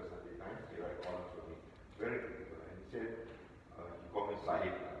editor of Sunday Times, he wrote columns for me. Very critical. And he said, he called me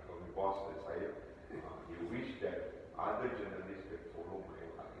Sahib, called me boss Sahib. He wished that other journalists could follow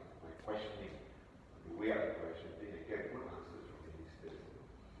my questioning, the way I question things, and get good answers from ministers.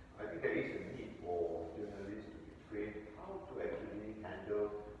 I think there is a need for journalists to be trained how to actually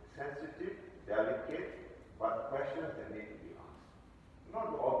handle sensitive, delicate, but questions that need to be asked.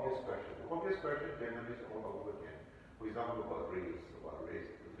 Not the obvious questions. The obvious questions journalists all over can. For example, about race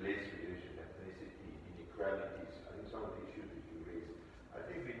relation, ethnicity, inequalities. I think some of the issues that you raise. I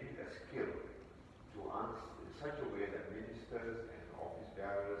think we need a skill to answer in such a way that ministers and office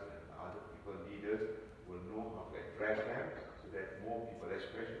bearers and other people, leaders, will know how to address them so that more people,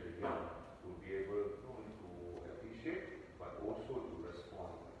 especially the young, will be able not only to appreciate but also to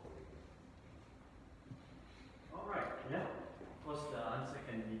respond accordingly. All right, yeah. Of course, the answer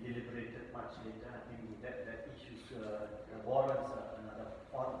can be deliberated much later. I think that issue warrants another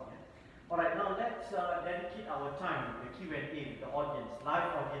forum. Yeah? All right, now let's dedicate our time to the Q&A with the audience,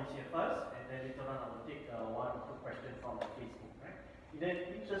 live audience here first, and then later on I will take one or two questions from the Facebook. Right? In the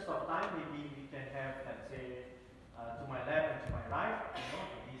interest of time, maybe we can have, let's say, to my left and to my right,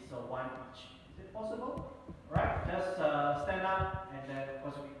 at least one each. Is it possible? Right, just stand up, and then of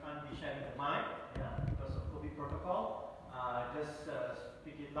course we can't be sharing the mic because of COVID protocol. Just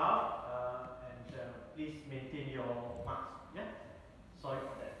speak it loud and please maintain your mask. Yeah. Sorry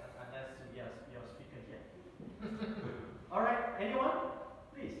for that, unless we are your speaker here. All right, anyone,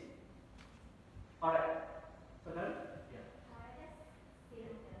 please. All right,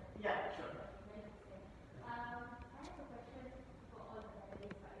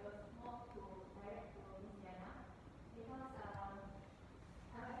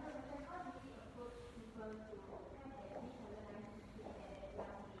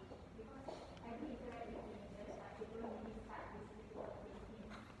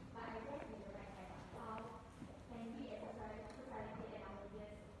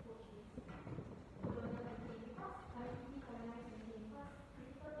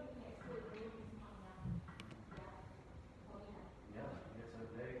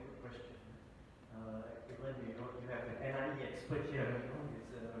 expert here, you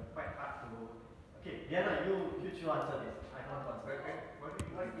know, it's quite hard to. Okay, Diana, you should answer this. I don't want to answer. What do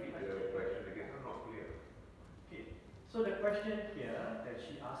you repeat the question again? I'm not clear. Okay, so the question here that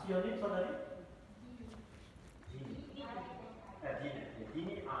she asked, your name, sorry?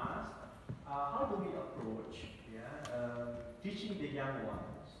 Dini asked, how do we approach teaching the young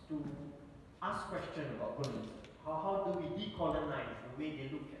ones to ask questions about colonialism? How do we decolonize the way they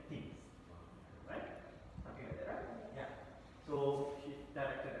look at things? Right? Something like that, right? Yeah. So she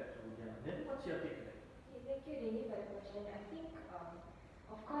directed that to Diana. Then what's your take on that? Okay, thank you, Denny, for the question. I think,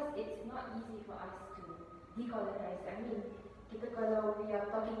 of course, it's not easy for us to decolonize. I mean, kalau we are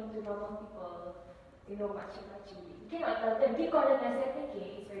talking to normal people, you know, makcik-makcik, you cannot tell them decolonize their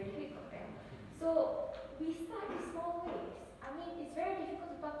thinking. It's very difficult, right? So we start in small ways. I mean, it's very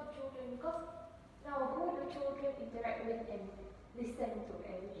difficult to talk to children because now who do children interact with and listen to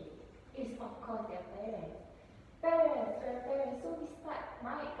every day? Is of course their parents. Grandparents. So we start,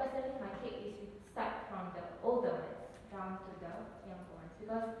 personally my take is we start from the older ones down to the younger ones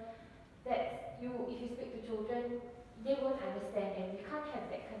because that's if you speak to children, they won't understand and we can't have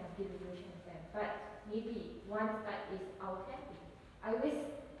that kind of delusion with them. But maybe one start is our family. I always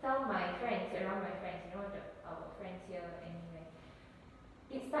tell my friends, around my friends, you know, our friends here anyway,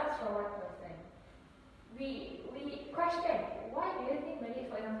 it starts from one person. We question, why do you think Malays,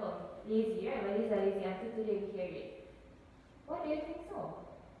 for example, lazy, right? Malays are lazy until today we hear it. Why do you think so?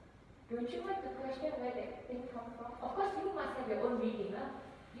 Don't you want to question where that thing comes from? Of course, you must have your own reading, huh?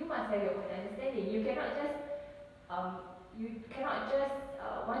 You must have your own understanding. You cannot just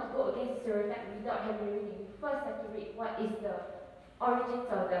want to go against stereotype without having reading. You first have to read what is the origins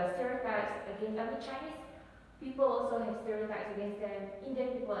of the stereotypes against. I mean, Chinese people also have stereotypes against them.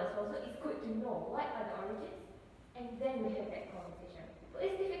 Indian people as well. So it's good to know what are the origins, and then we have that conversation. So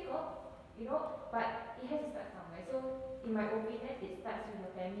it's difficult, you know, but it has to start somewhere. So in my opinion, it starts with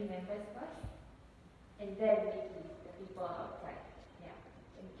the family members first, and then maybe the people outside. Yeah,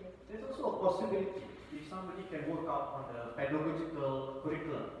 thank you. There's also a possibility if somebody can work out on the pedagogical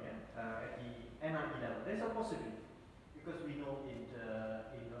curriculum at the NRE level. There's a possibility because we know in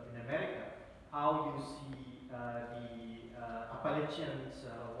America how you see the Appalachians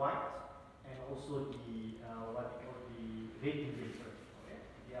white and also the what they call the Red Indians,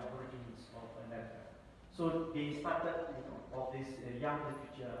 the Aborigines of America. So they started, you know, all this young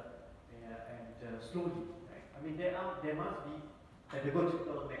literature and slowly, right? I mean, there must be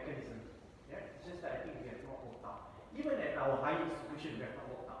pedagogical mechanisms. Yeah, it's just that I think we have not worked out. Even at our higher institution, we have not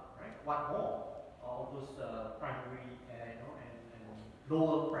worked out, right? What more? All those primary and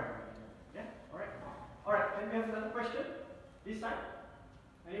lower primary. Yeah, all right. All right. Then we have another question. This side.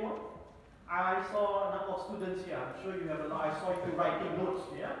 Anyone? I saw a number of students here. I'm sure you have a lot. I saw you writing notes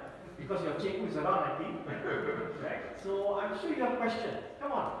here because your cikgu is around, I think. Right? So I'm sure you have questions.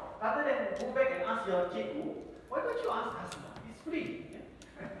 Come on. Rather than go back and ask your cikgu, why don't you ask us now? It's free.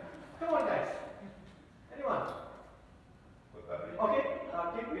 Yeah? Come on, guys. Anyone? Okay.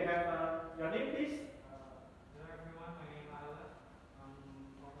 Kim, we have your name, please. Hello everyone, my name is Ala. I'm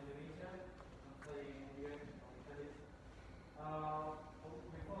from Indonesia. I'm studying in the US studies.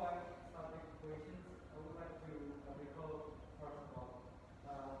 Before I start the questions, I would like to recall first of all,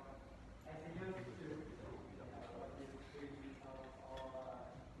 as a young student, this stage of our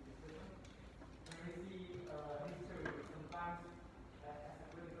discussion, when we see history, sometimes as a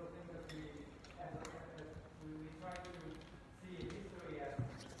critical thinker, we try to see history as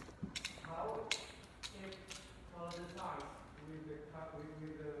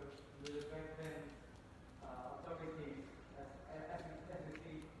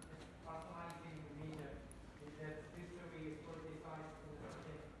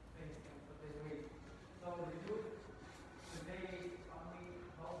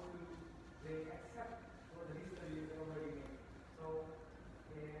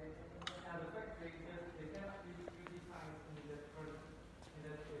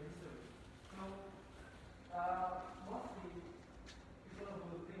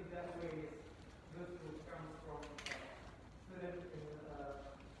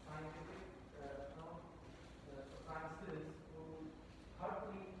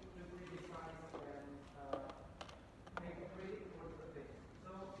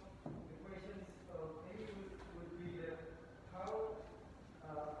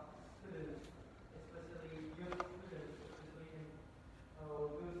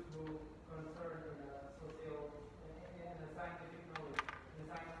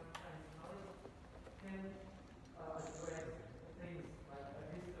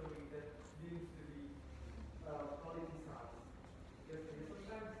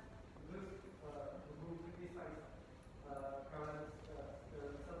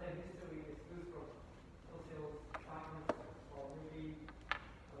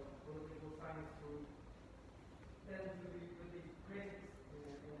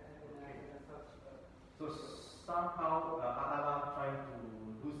somehow Atala trying to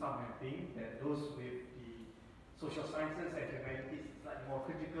do some mapping that those with the social sciences and humanities is slightly more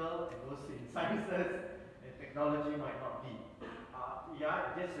critical, and those in sciences and technology might not be.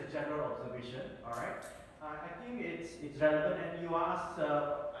 Yeah, just a general observation. All right. I think it's relevant, and you are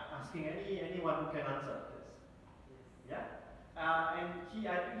asking anyone who can answer this. Yeah. And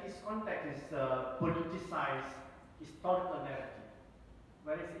I think his context is politicized historical narrative,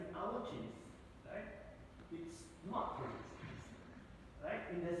 whereas in our case, right, it's not politicized, right,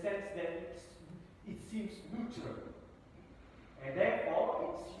 in the sense that it seems neutral, and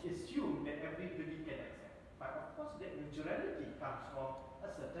therefore it's assumed that everybody can accept. But of course, that neutrality comes from a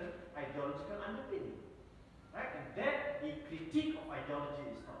certain ideological underpinning, right? And that the critique of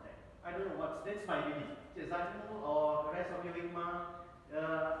ideology is not there. I don't know that's my belief. Jazanul or the rest of you, Hikmah,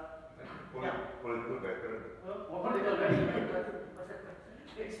 Political background. Political background.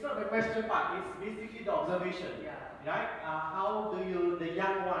 It's not the question part. It's basically the observation. Yeah. Right? How do the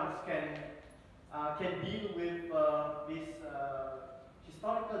young ones can deal with this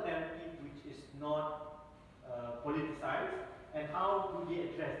historical narrative which is not politicized, and how do they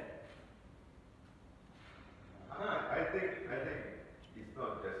address it? I think it's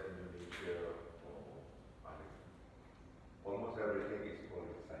not just Indonesia or Malays. Almost everything is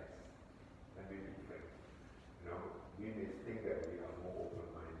politicized. And we be frank. You know, we may think that we are more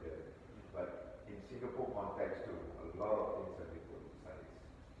open-minded, but in Singapore context too, a lot of things have been politicized.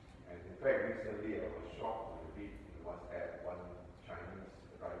 And in fact, recently I was shocked to read in WhatsApp one Chinese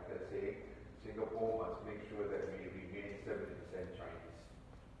writer saying Singapore must make sure that we remain 70% Chinese.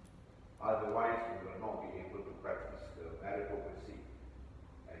 Otherwise, we will not be able to practice the meritocracy.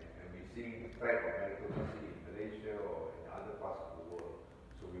 And we're seeing the threat of meritocracy in Malaysia or in other parts of the world.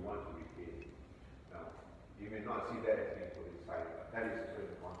 So we want to retain it. Now, you may not see that as being politicized, but that is also in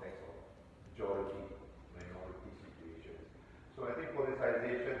the context of majority, minority situations. So I think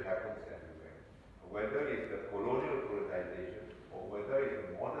politicization happens everywhere. Whether it's the colonial politicization or whether it's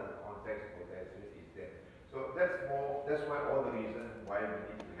the modern context politicization is there. So that's why all the reason why we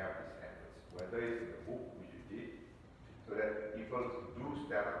need to have these efforts. Whether it's in the book which we did, so that people do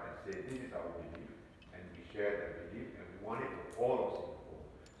stand up and say this is our belief, and we share that belief, and we want it for all of Singapore.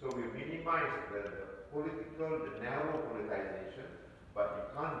 So we minimize the political, the narrow politicization, but you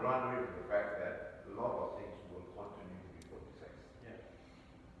can't run away from the fact that a lot of things will continue to be politicized. Yeah.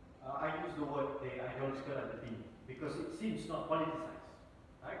 I use the word the ideological underpinning because it seems not politicized,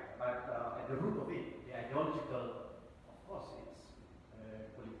 right? But at the root of it, the ideological, of course, it's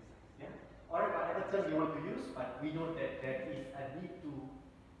politicized. Yeah. All right, but other terms you want to use, but we know that there is a need to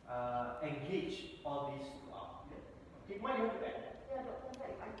engage all these throughout. Yeah. Hikmah, you want to add? Yeah, Dr.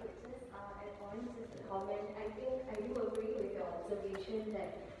 If I could just add on just a comment, I think I do agree with your observation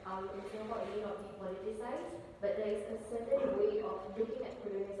that in Singapore it may not be politicized, but there is a certain way of looking at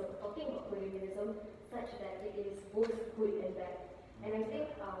colonialism, talking about colonialism, such that it is both good and bad. And I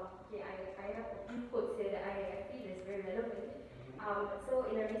think, I have a few quotes here that I feel is very relevant. So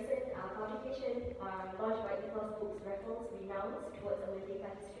in a recent publication launched by Ethos Books, Raffles Renounced Towards a Merdeka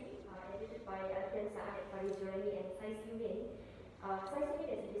History, edited by Alfian Saad, Farizurani, and Sai Simin. Sai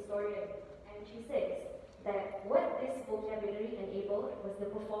Simin is a historian, and she says that what this vocabulary enabled was the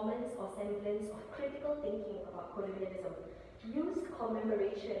performance or semblance of critical thinking about colonialism. Used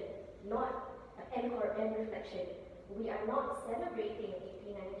commemoration, not and reflection. We are not celebrating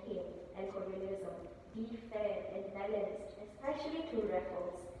 1819 and colonialism. Be fair and balanced, especially to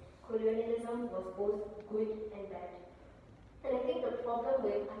Raffles. Colonialism was both good and bad. And I think the problem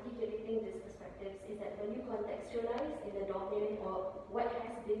with articulating these perspectives is that when you contextualize in the dominant or what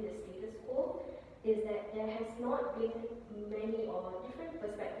has been the status quo, is that there has not been many or different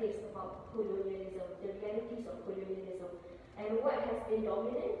perspectives about colonialism, the realities of colonialism. And what has been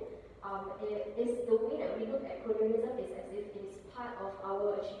dominant is the way that we look at colonialism is as if it is part of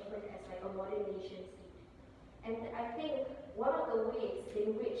our achievement as like a modern nation state. And I think one of the ways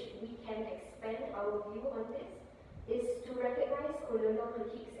in which we can expand our view on this is to recognize colonial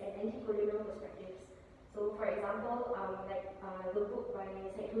critiques and anti-colonial perspectives. So for example, the book by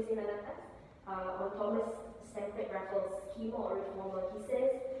Sang Nila Utama on Thomas Stamford Raffles, Schema or Reformer, he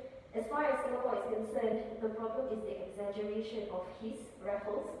says, as far as Singapore is concerned, the problem is the exaggeration of his,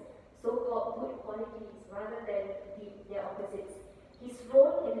 Raffles, so-called good qualities rather than their opposites. His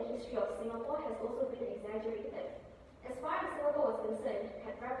role in the history of Singapore has also been exaggerated. As far as Singapore was concerned,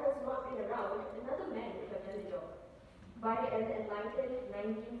 had Raffles not been around, another man would have done the job. By an enlightened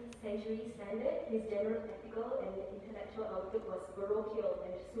 19th century standard, his general ethical and intellectual outlook was parochial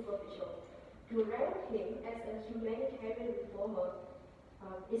and superficial. To rank him as a humanitarian reformer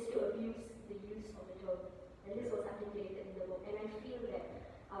is to abuse the use of the term. And this was articulated in the book. And I feel that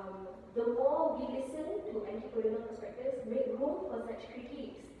the more we listen to anti-colonial perspectives, make room for such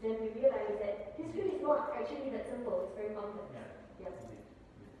critiques, then we realize that history is not actually that simple. It's very complex. Yeah.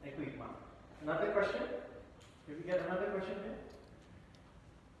 Thank you, Iqbal. Another question? Can we get another question here?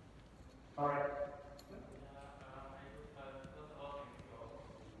 All right.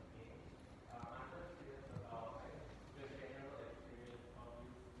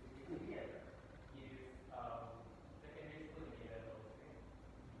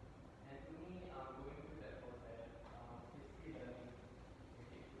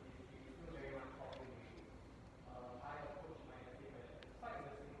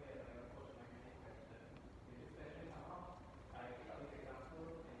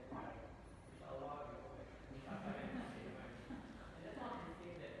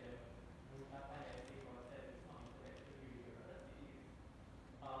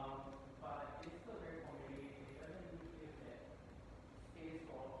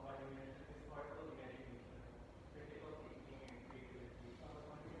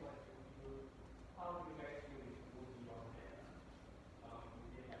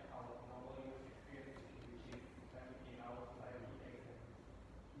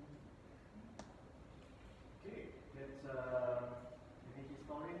 Any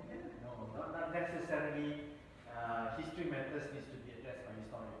historian here? No, not necessarily. History matters needs to be addressed by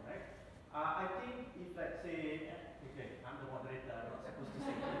historian, right? I think if let's say, okay, I'm the moderator, I'm not supposed to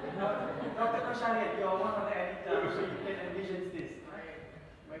say. Dr. Koshalian, you are one of the editors, so you can envision this.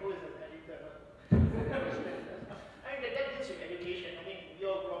 My role is an editor. I mean, that deals with education. I mean, we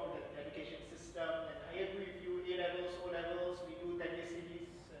all grew up with the education system, and I agree with you, A-levels, O-levels, we do 10-year series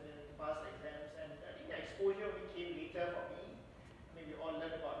and then pass the exams, and I think the exposure came later for me. I mean, we all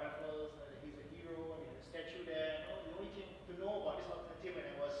learned about Raffles, he's a hero, and there's a statue there. We only came to know about this alternative when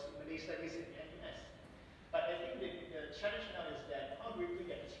I was in Malay studies in the NUS. But I think the challenge now is that how do we bring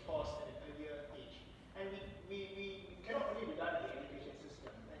that discourse at an earlier age? And we cannot only rely on the education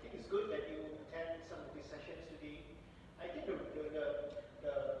system. I think it's good that you attend some of these sessions today. I think the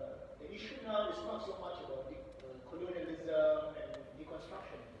issue now is not so much about colonialism and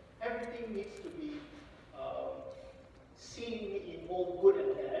deconstruction. Everything needs to be seen in both good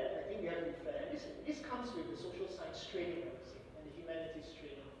and bad. I think we have to be fair. And this comes with the social science training, I would say, and the humanities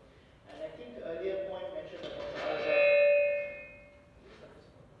training. And I think the earlier point mentioned about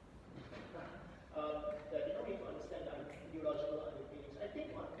that you don't need to understand the ideological underpinnings. I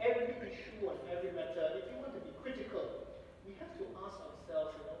think on every issue, on every matter, if you want to be critical, we have to ask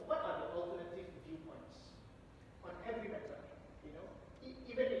ourselves, what are the alternative viewpoints on every matter?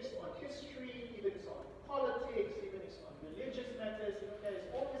 Even if it's on history, even if it's on politics, even if it's on religious matters, there is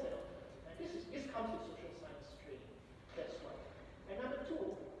always an alternative. And this comes with social science training. That's one. And number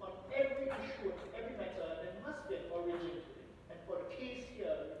two, on every issue, on every matter, there must be an origin to it. And for the case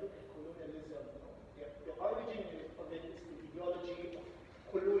here, we look at colonialism. The origin of it is the ideology of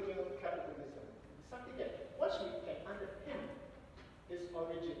colonial capitalism. It's something that once we can underpin its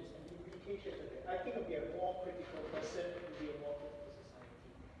origins and the implications of it, I think it will be a more critical person, it will be a more critical society.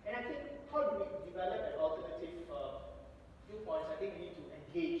 And I think how do we develop an alternative viewpoints? I think we need to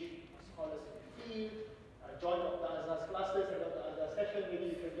engage scholars in the field, join Dr. Azhar's classes and Dr. Azhar's session.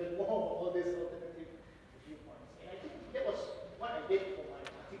 Maybe you can learn more about all these alternative viewpoints. And I think that was what I did for my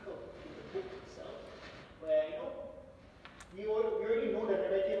article in the book itself, where we already know the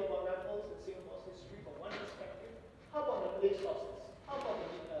narrative about Raffles and Singapore's history from one perspective. How about the Malay sources? How about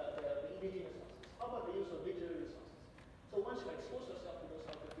the indigenous sources? How about the use of literary sources? So once you expose yourself to those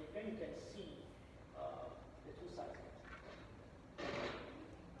alternatives, then you can see the two sides.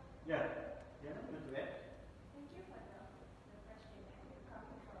 Yeah, good to add. Thank you for the question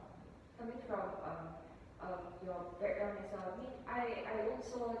coming from your background as well. I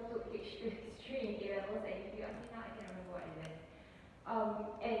also took history in A-levels, and if you ask me now, I can't remember what I learned.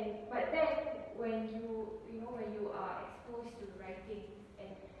 But then when you are exposed to writing,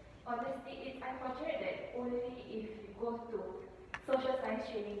 and honestly, it's unfortunate that only if you go to social science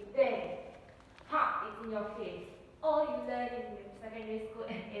training, then it's in your face. All you learn in secondary school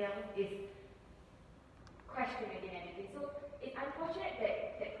and A-levels is question again and again. So it's unfortunate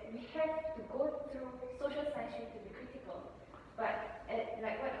that we have to go through social science training to be critical. But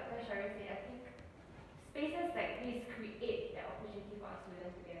like what Dr. Shari said, I think spaces like this create the opportunity for us to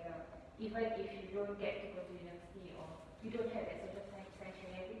learn together, even if you don't get to go to university or you don't have that social science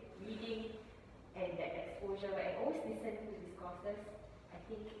training. I think reading and that exposure and always listening to discourses, I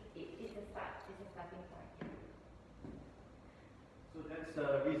think it's a starting point. So that's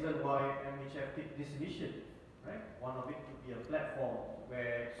the reason why MHF picked this initiative, right? One of it to be a platform to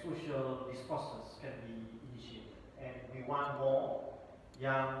where social discourses can be initiated. And we want more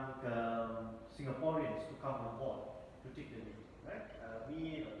young Singaporeans to come on board to take the lead, right?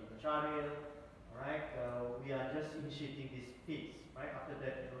 Me, the Charil, right? We are just initiating this phase, right? After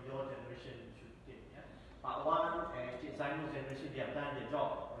that, your generation should take, yeah? Part 1 and Cik Zainul's generation, they have done their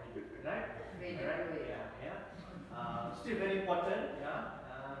job already, right? Still very important, yeah?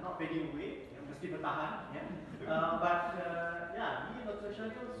 Not fading away, mesti bertahan, yeah? Yeah, me and Dr.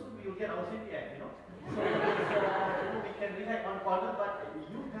 Sharil, soon we will get our CPF, So we can relax one corner, but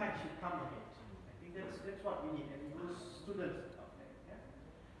you guys should come ahead. I think that's what we need, and those students out there,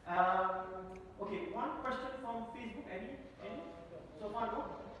 yeah? Okay, one question from Facebook, any? So far,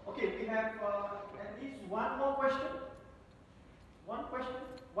 no? Okay, we have at least one more question. One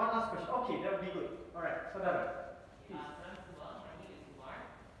last question. Okay, that would be good. All right, Saudara. Please. My name is Umar.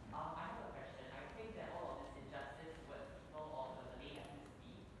 I have a question. I think that all of this injustice towards people of the Malay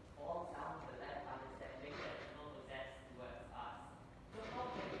ethnicity falls down to the lack of understanding that people possess towards us. So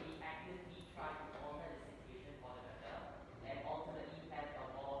how can we actively try to alter the situation for the better and ultimately have a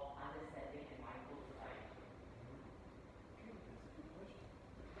more understanding and mindful society?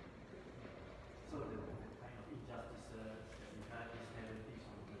 So the kind of injustices that we have, these narratives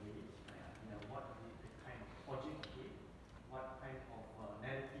on the Malays, what is the kind of objective, what kind of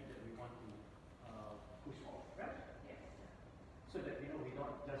narrative that we want to push forward, right? Yes. So that we're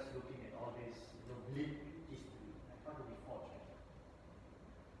not just looking at all this bleak history. Like how do we forge it?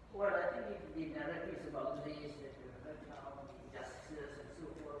 Well, I think the narratives about Malays that we heard now, the injustices and so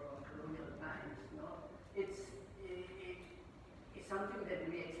forth from colonial times, it's something that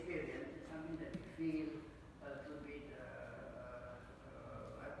we experience, it's something that we feel a little bit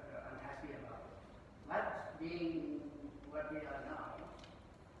unhappy about. But being what we are now,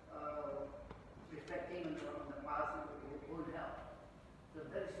 reflecting on the past won't help. So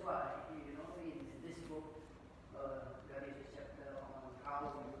that is why, in this book, there is a chapter on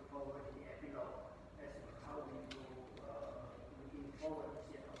how we look forward to the epilogue, as well as how we go looking forward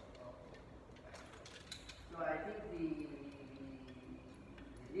instead of So I think the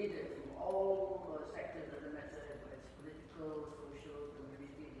leaders from all sectors, doesn't matter whether it's political, social,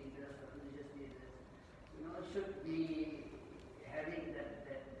 community leaders, or religious leaders, should be having that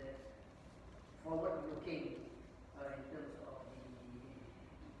forward-looking in terms of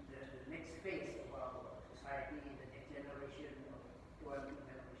the next phase of our society, the next generation of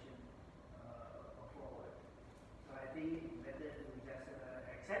generation forward. So I think it's better to just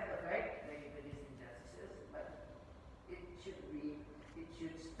accept the fact that there is injustices, but it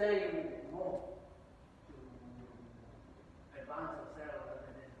should stir you more to advance yourself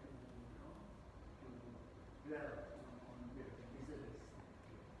rather than to dwell on miseries.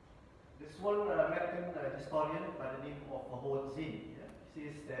 This one American historian by the name of Howard Zinn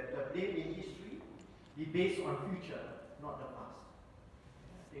says that the blame in history be based on future, not the past.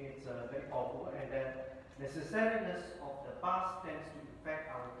 I think it's very powerful, and the necessariness of the past tends to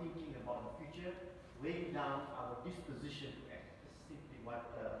affect our thinking about the future, weighing down our disposition to act. This is simply what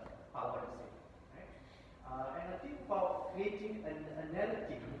Howard is saying. Right? And I think about creating a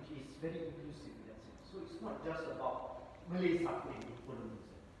narrative which is very inclusive in that sense. So it's not just about Malay suffering in colonialism.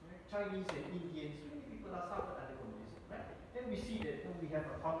 Chinese and Indians, many people are suffered under communism, right? Then we see that we have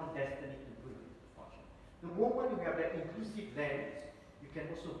a common destiny to build fortune. The moment you have that inclusive lens, you can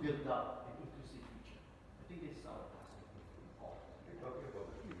also build up an inclusive future. I think this is our task. Talking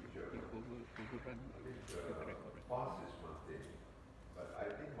about the future, I think past is one thing, but I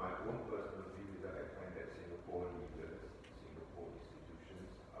think my own personal view is that I find that Singapore leaders, Singapore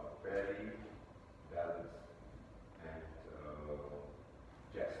institutions are very balanced and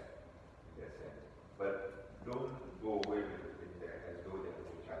just in that sense. But don't go away with the thing that as though there are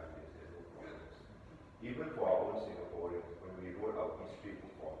no challenges, there are no problems. Even for our own Singaporeans, when we wrote our history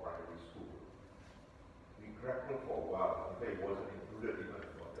book for primary school, we grappled for a while. In fact, it wasn't included even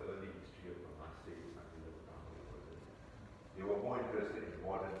for the early history of the Malays, Sang Nila Utama. They were more interested in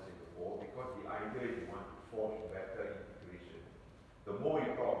modern Singapore because the idea is you want to forge better integration. The more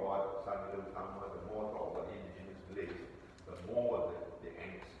you talk about Sang Nila Utama, the more you talk about indigenous Malays, the more the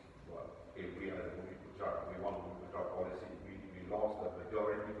angst. Well, if we are the Bumi Putra, we want Bumi Putra policy, we lost the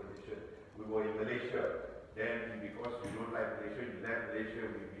majority position. We were in Malaysia. Then because we don't like Malaysia, we left Malaysia,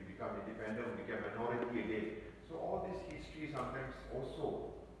 we become independent, we became minority again. So all this history sometimes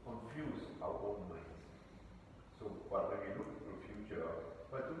also confuse our own minds. So but when we look to the future,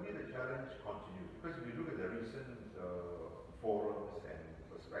 but to me the challenge continues. Because if you look at the recent forums and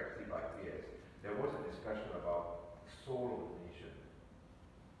perspective ideas, there was a discussion about soul of the nation.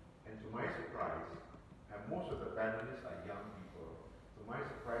 And to my surprise, and most of the panelists are young people, To my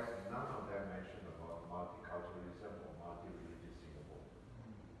surprise, none of them mentioned about multiculturalism or multi-religious Singapore.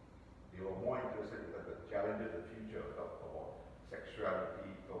 They were more interested in the challenges of the future, talks about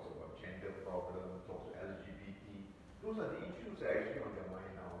sexuality, talks about gender problems, talks about LGBT. Those are the issues that are actually on their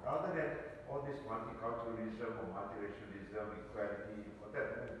mind now, rather than all this multiculturalism or multiracialism, equality, or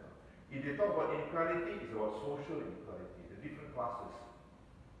that. If they talk about inequality, it's about social inequality, the different classes.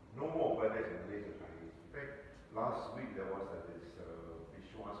 No more whether it's Malays or Chinese. In fact, last week there was this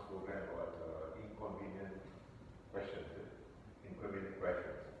Vishwas program about inconvenient questions.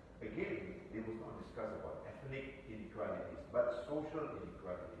 Again, they will not discuss about ethnic inequalities, but social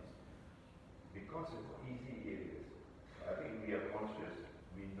inequalities. Because it's not easy areas. I think we are conscious,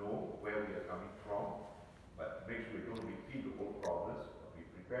 we know where we are coming from, but make sure we don't repeat the old problems. We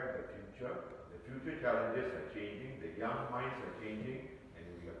prepare for the future. The future challenges are changing, the young minds are changing, and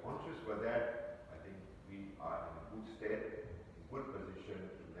if we are conscious for that, I think we are in a good state, in good position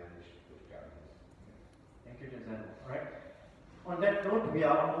to manage those challenges. Thank you, Jazan. Alright. On that note, we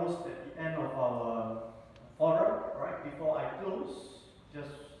are almost at the end of our forum. Right? Before I close,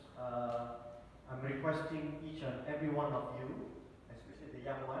 just I'm requesting each and every one of you, especially the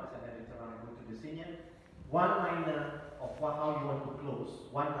young ones, and then later on I go to the senior, one-liner of how you want to close.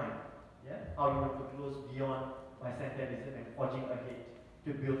 One line. Yeah? How you want to close beyond bicentennialism and forging ahead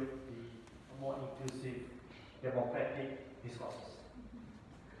to build a more inclusive, democratic discourses.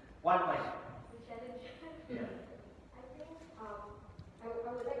 One line. The challenge. Yeah.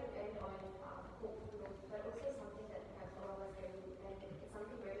 I would like to end on hopeful note, but also something that perhaps all of us can do, and it's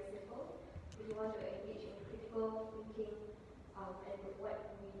something very simple. If you want to engage in critical thinking and what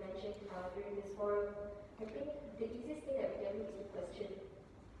we mentioned during this forum, I think the easiest thing that we can do is to question.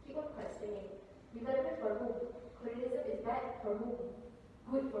 Keep on questioning. Development for whom? Colonialism is bad for whom?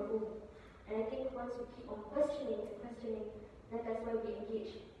 Good for whom? And I think once we keep on questioning and questioning, then that's why we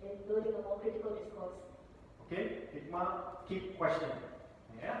engage in building a more critical discourse. Okay, Hikmah, keep questioning.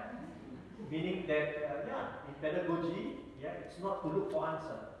 Yeah? Meaning that, in pedagogy, it's not to look for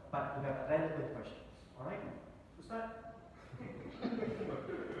answer, but to have relevant questions. Alright? Ustaz?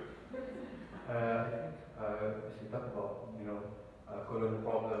 As we talk about, colonial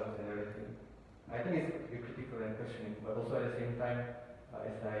problems and everything, I think it's to be critical and questioning, but also at the same time,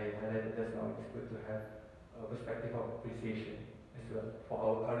 as I highlighted just now, it's good to have a perspective of appreciation as well for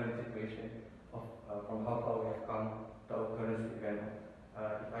our current situation, from how far we have come to our current event.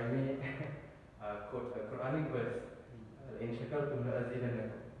 If I may quote a Quranic verse, in shakartum la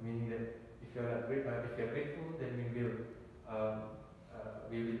azidannakum, meaning that if you are grateful, then we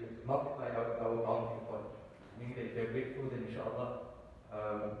will multiply our bounty upon you. Meaning that if you are grateful, then inshallah,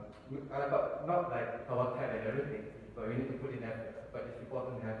 but not like tawakkal and everything, but we need to put in effort. But it's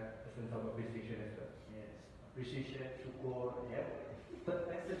important to have a sense of appreciation as well. Yes, appreciation, syukur,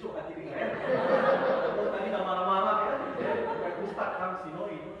 sejuk hati kita. Kalau tadi dah marah-marah when Ustaz comes, it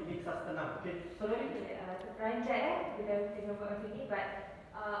makes us tenang. Okay, so ready? Peranjat kita tengok macam ni, but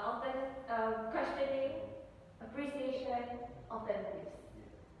questioning, appreciation, alternatives.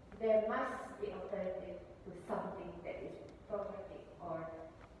 There must be alternative to something that is problematic or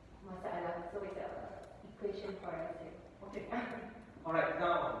masalah. So it's an equation for us. Okay. Alright,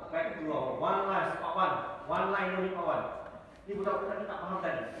 now back to our one last part one. One line only part one. Ni budak-budak ni tak faham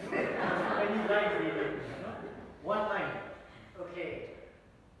tadi. Many lines ni. One line. Okay.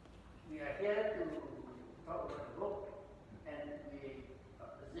 We are here to talk about the book, and we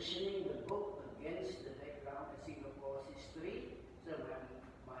are positioning the book against the background of Singapore's history. So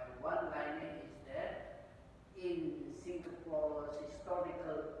my one-liner is that in Singapore's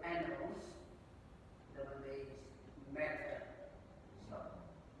historical annals, the Malays matter.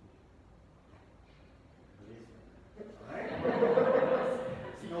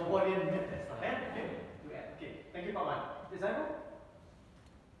 Singaporean matters. Okay. Thank you, Pak Wan. Desainu?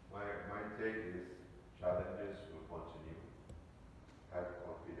 My take is challenges will continue. Have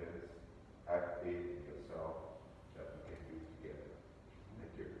confidence, have faith in yourself that we can do together.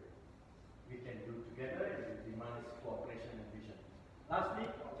 Thank you. We can do together, it demands cooperation and vision. Lastly,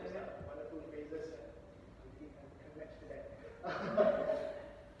 Wonderful phrases, and congrats to that.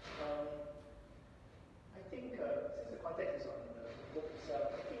 I think since the context is on the book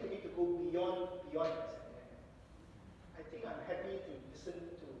itself, I think we need to go beyond bicentennial. I think I'm happy to listen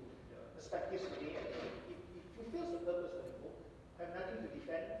to the perspectives today. It fulfills the purpose of the book. I have nothing to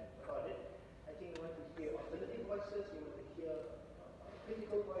defend about it. I think we want to hear alternative voices, we want to hear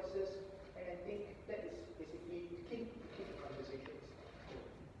critical voices, and I think that is basically to keep the conversations.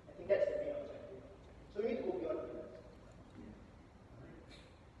 I think that's the main objective. So we need to go beyond that.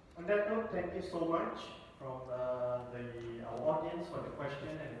 on that note, thank you so much from our audience for the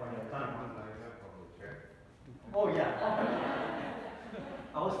question and for your time. One-liner from the chair. Oh yeah.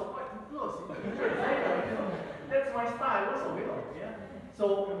 I was quite close. That's my style also, yeah.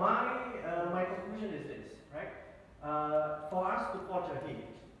 So my conclusion is this, right? For us to forge ahead,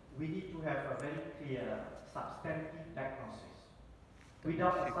 we need to have a very clear substantive diagnosis.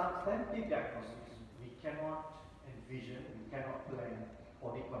 Without a substantive diagnosis, we cannot envision, we cannot plan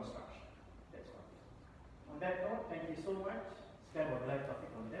for reconstruction. That's one thing. On that note, thank you so much. Sekian wabillahi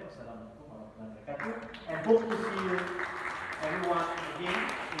taufiq wal hidayah. Wassalamualaikum warahmatullahi wabarakatuh. And hope to see you everyone again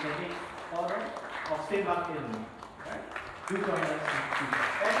in the next forum of Sembang Ilmu. Right? Do join us in the future.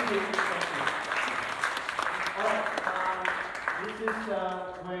 Thank you. Thank you. Alright, this is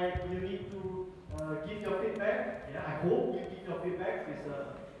where you need to give your feedback. Yeah, I hope you give your feedback with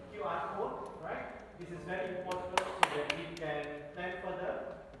a QR code, right? This is very important so that we can plan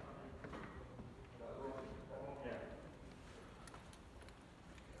further.